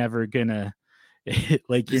it's never gonna.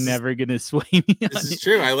 You're never gonna sway me. This is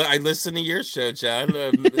true. I listen to your show, John,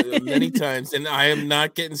 many times, and I am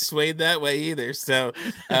not getting swayed that way either. So,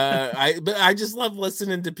 but I just love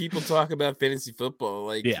listening to people talk about fantasy football.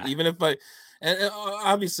 Like, even if and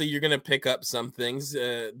obviously you're gonna pick up some things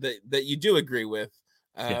that you do agree with.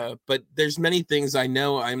 But there's many things I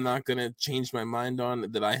know I'm not gonna change my mind on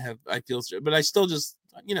that I feel, but I still just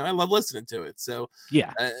I love listening to it. So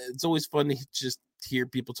it's always fun to just hear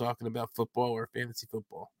people talking about football or fantasy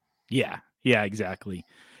football. Yeah, exactly.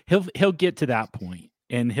 He'll get to that point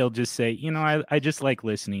and he'll just say, I just like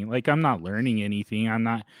listening. Like I'm not learning anything. I'm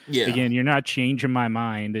not. Again, you're not changing my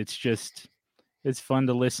mind. It's just It's fun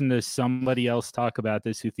to listen to somebody else talk about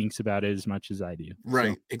this who thinks about it as much as I do.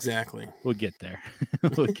 Right. So exactly. we'll get there.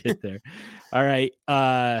 We'll get there. All right.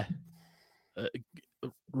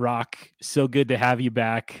 Rock, so good to have you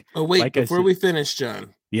back. Oh, wait, before we finish,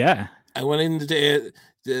 John. Yeah. I went into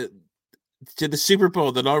the Super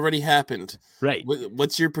Bowl that already happened. Right.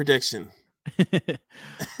 What's your prediction?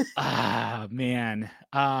 Man.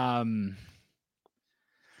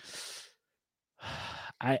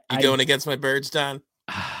 You going against my birds, Don?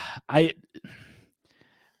 I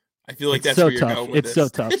feel like that's so where you're tough. going with it's this. so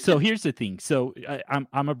tough. So here's the thing. So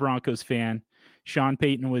I'm a Broncos fan. Sean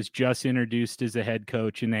Payton was just introduced as a head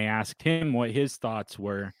coach, and they asked him what his thoughts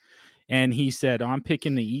were. And he said, I'm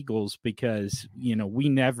picking the Eagles because, we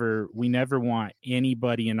never want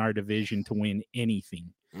anybody in our division to win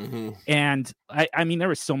anything. Mm-hmm. And I mean, there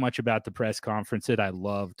was so much about the press conference that I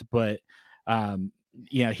loved, but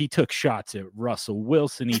he took shots at Russell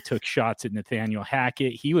Wilson. He took shots at Nathaniel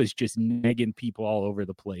Hackett. He was just negging people all over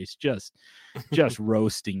the place, just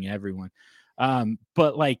roasting everyone.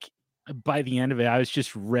 But like by the end of it, I was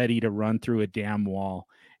just ready to run through a damn wall.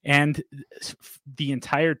 And the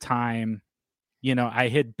entire time, I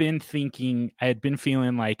had been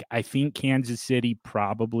feeling like, I think Kansas City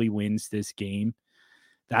probably wins this game.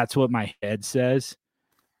 That's what my head says.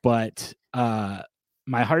 But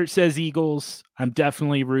my heart says Eagles. I'm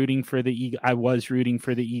definitely rooting for the Eagles. I was rooting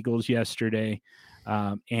for the Eagles yesterday.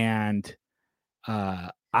 And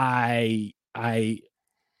I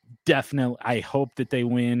definitely, I hope that they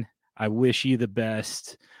win. I wish you the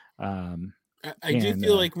best. I do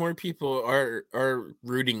feel like more people are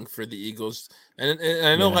rooting for the Eagles, and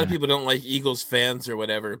I know a lot of people don't like Eagles fans or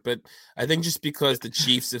whatever, but I think just because the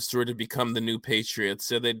Chiefs have sort of become the new Patriots,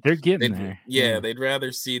 so they're getting there. Yeah, they'd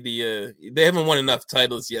rather see they haven't won enough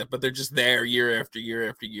titles yet, but they're just there year after year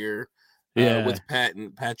after year, with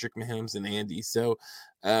Patrick Mahomes and Andy. So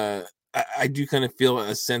I do kind of feel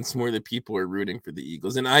a sense more that people are rooting for the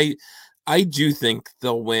Eagles, and I do think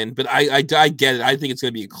they'll win, but I get it. I think it's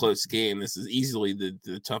going to be a close game. This is easily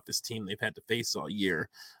the toughest team they've had to face all year.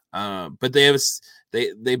 But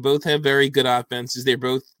they both have very good offenses. They're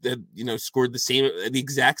both scored the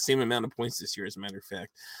exact same amount of points this year, as a matter of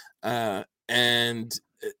fact. And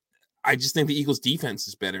I just think the Eagles' defense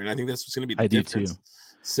is better, and I think that's what's going to be the difference. I do too.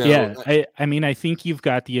 So yeah, I mean, I think you've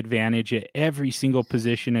got the advantage at every single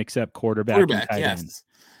position except quarterback and tight yes. end.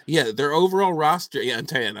 Yeah, their overall roster, and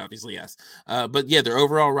tight end, obviously, yes. But yeah, their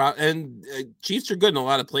overall and Chiefs are good in a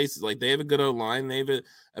lot of places. Like, they have a good O-line, they have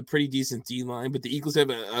a pretty decent D-line, but the Eagles have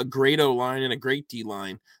a great O-line and a great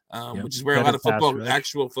D-line, which is where a lot of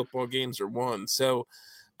actual football games are won. So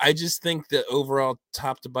I just think the overall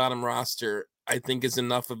top to bottom roster, I think, is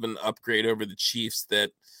enough of an upgrade over the Chiefs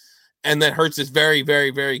that Hurts is very, very,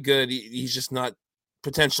 very good. He's just not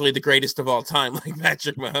potentially the greatest of all time, like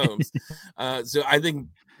Patrick Mahomes. So I think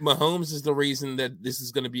Mahomes is the reason that this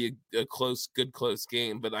is going to be a close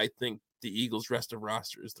game, but I think the Eagles' rest of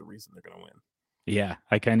roster is the reason they're going to win. Yeah,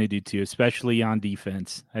 I kind of do too, especially on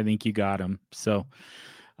defense. I think you got them. So,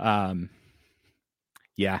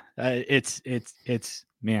 it's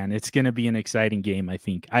man, it's going to be an exciting game. I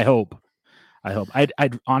think. I hope.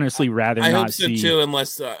 I'd honestly rather not hope so see too,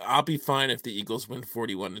 unless I'll be fine if the Eagles win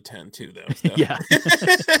 41-10 too, though. So. Yeah,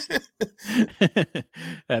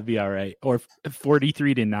 that'd be all right. Or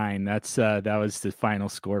 43-9. That's that was the final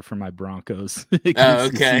score for my Broncos. Oh,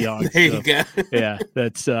 okay. There you go. Yeah,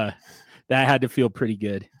 that's that had to feel pretty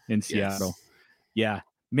good in Seattle. Yes. Yeah,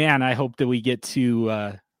 man. I hope that we get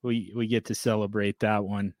to we get to celebrate that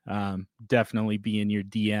one. Definitely be in your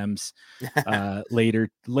DMs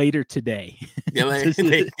later today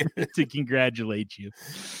to congratulate you.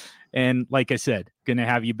 And like I said, gonna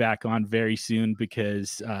have you back on very soon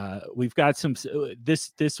because we've got some.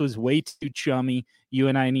 This was way too chummy. You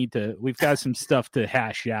and I we've got some stuff to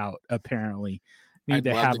hash out. Apparently, need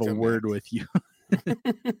to have a word with you.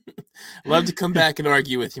 Love to come back and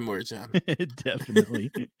argue with you more, John.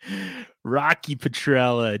 Definitely. Rocky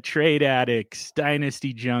Petrella, Trade Addicts,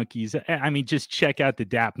 Dynasty Junkies. I mean, just check out the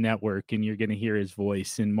DAP network and you're going to hear his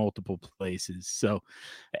voice in multiple places. So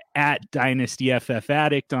at Dynasty FF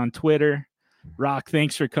Addict on Twitter. Rock,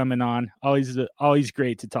 thanks for coming on. Always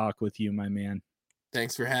great to talk with you, my man.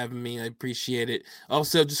 Thanks for having me. I appreciate it.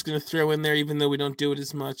 Also, just going to throw in there, even though we don't do it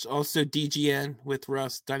as much, also DGN with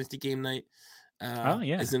Russ, Dynasty Game Night.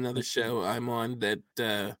 Is another show I'm on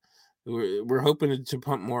that we're hoping to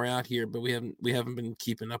pump more out here, but we haven't been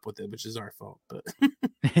keeping up with it, which is our fault. But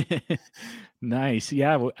nice,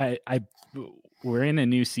 yeah. We're in a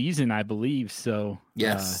new season, I believe. So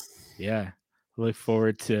yes, look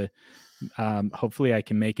forward to. Hopefully, I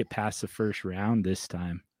can make it past the first round this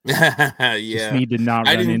time. Yeah, Just need to not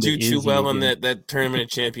I run didn't into do too Izzy well on again. that tournament of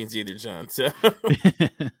champions either, John. So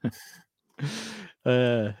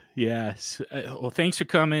Yes. Well, thanks for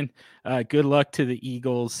coming. Good luck to the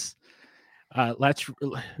Eagles.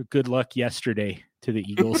 Good luck yesterday to the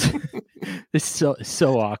Eagles. This is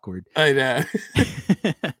so awkward. I know.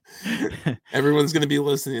 Everyone's going to be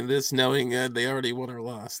listening to this knowing they already won or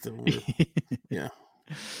lost. And yeah.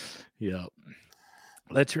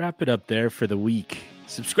 Let's wrap it up there for the week.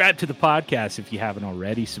 Subscribe to the podcast if you haven't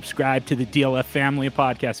already. Subscribe to the DLF family of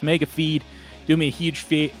podcasts mega feed. Do me a huge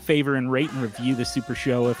favor and rate and review the Super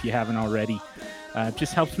Show if you haven't already. It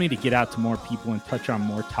just helps me to get out to more people and touch on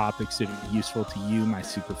more topics that are useful to you, my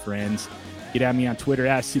super friends. Get at me on Twitter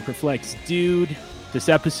at SuperFlex Dude. This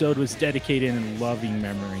episode was dedicated in loving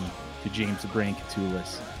memory to James the Brain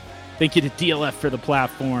Catoulis. Thank you to DLF for the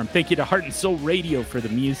platform. Thank you to Heart and Soul Radio for the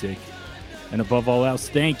music. And above all else,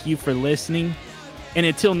 thank you for listening. And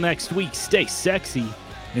until next week, stay sexy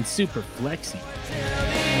and super flexy.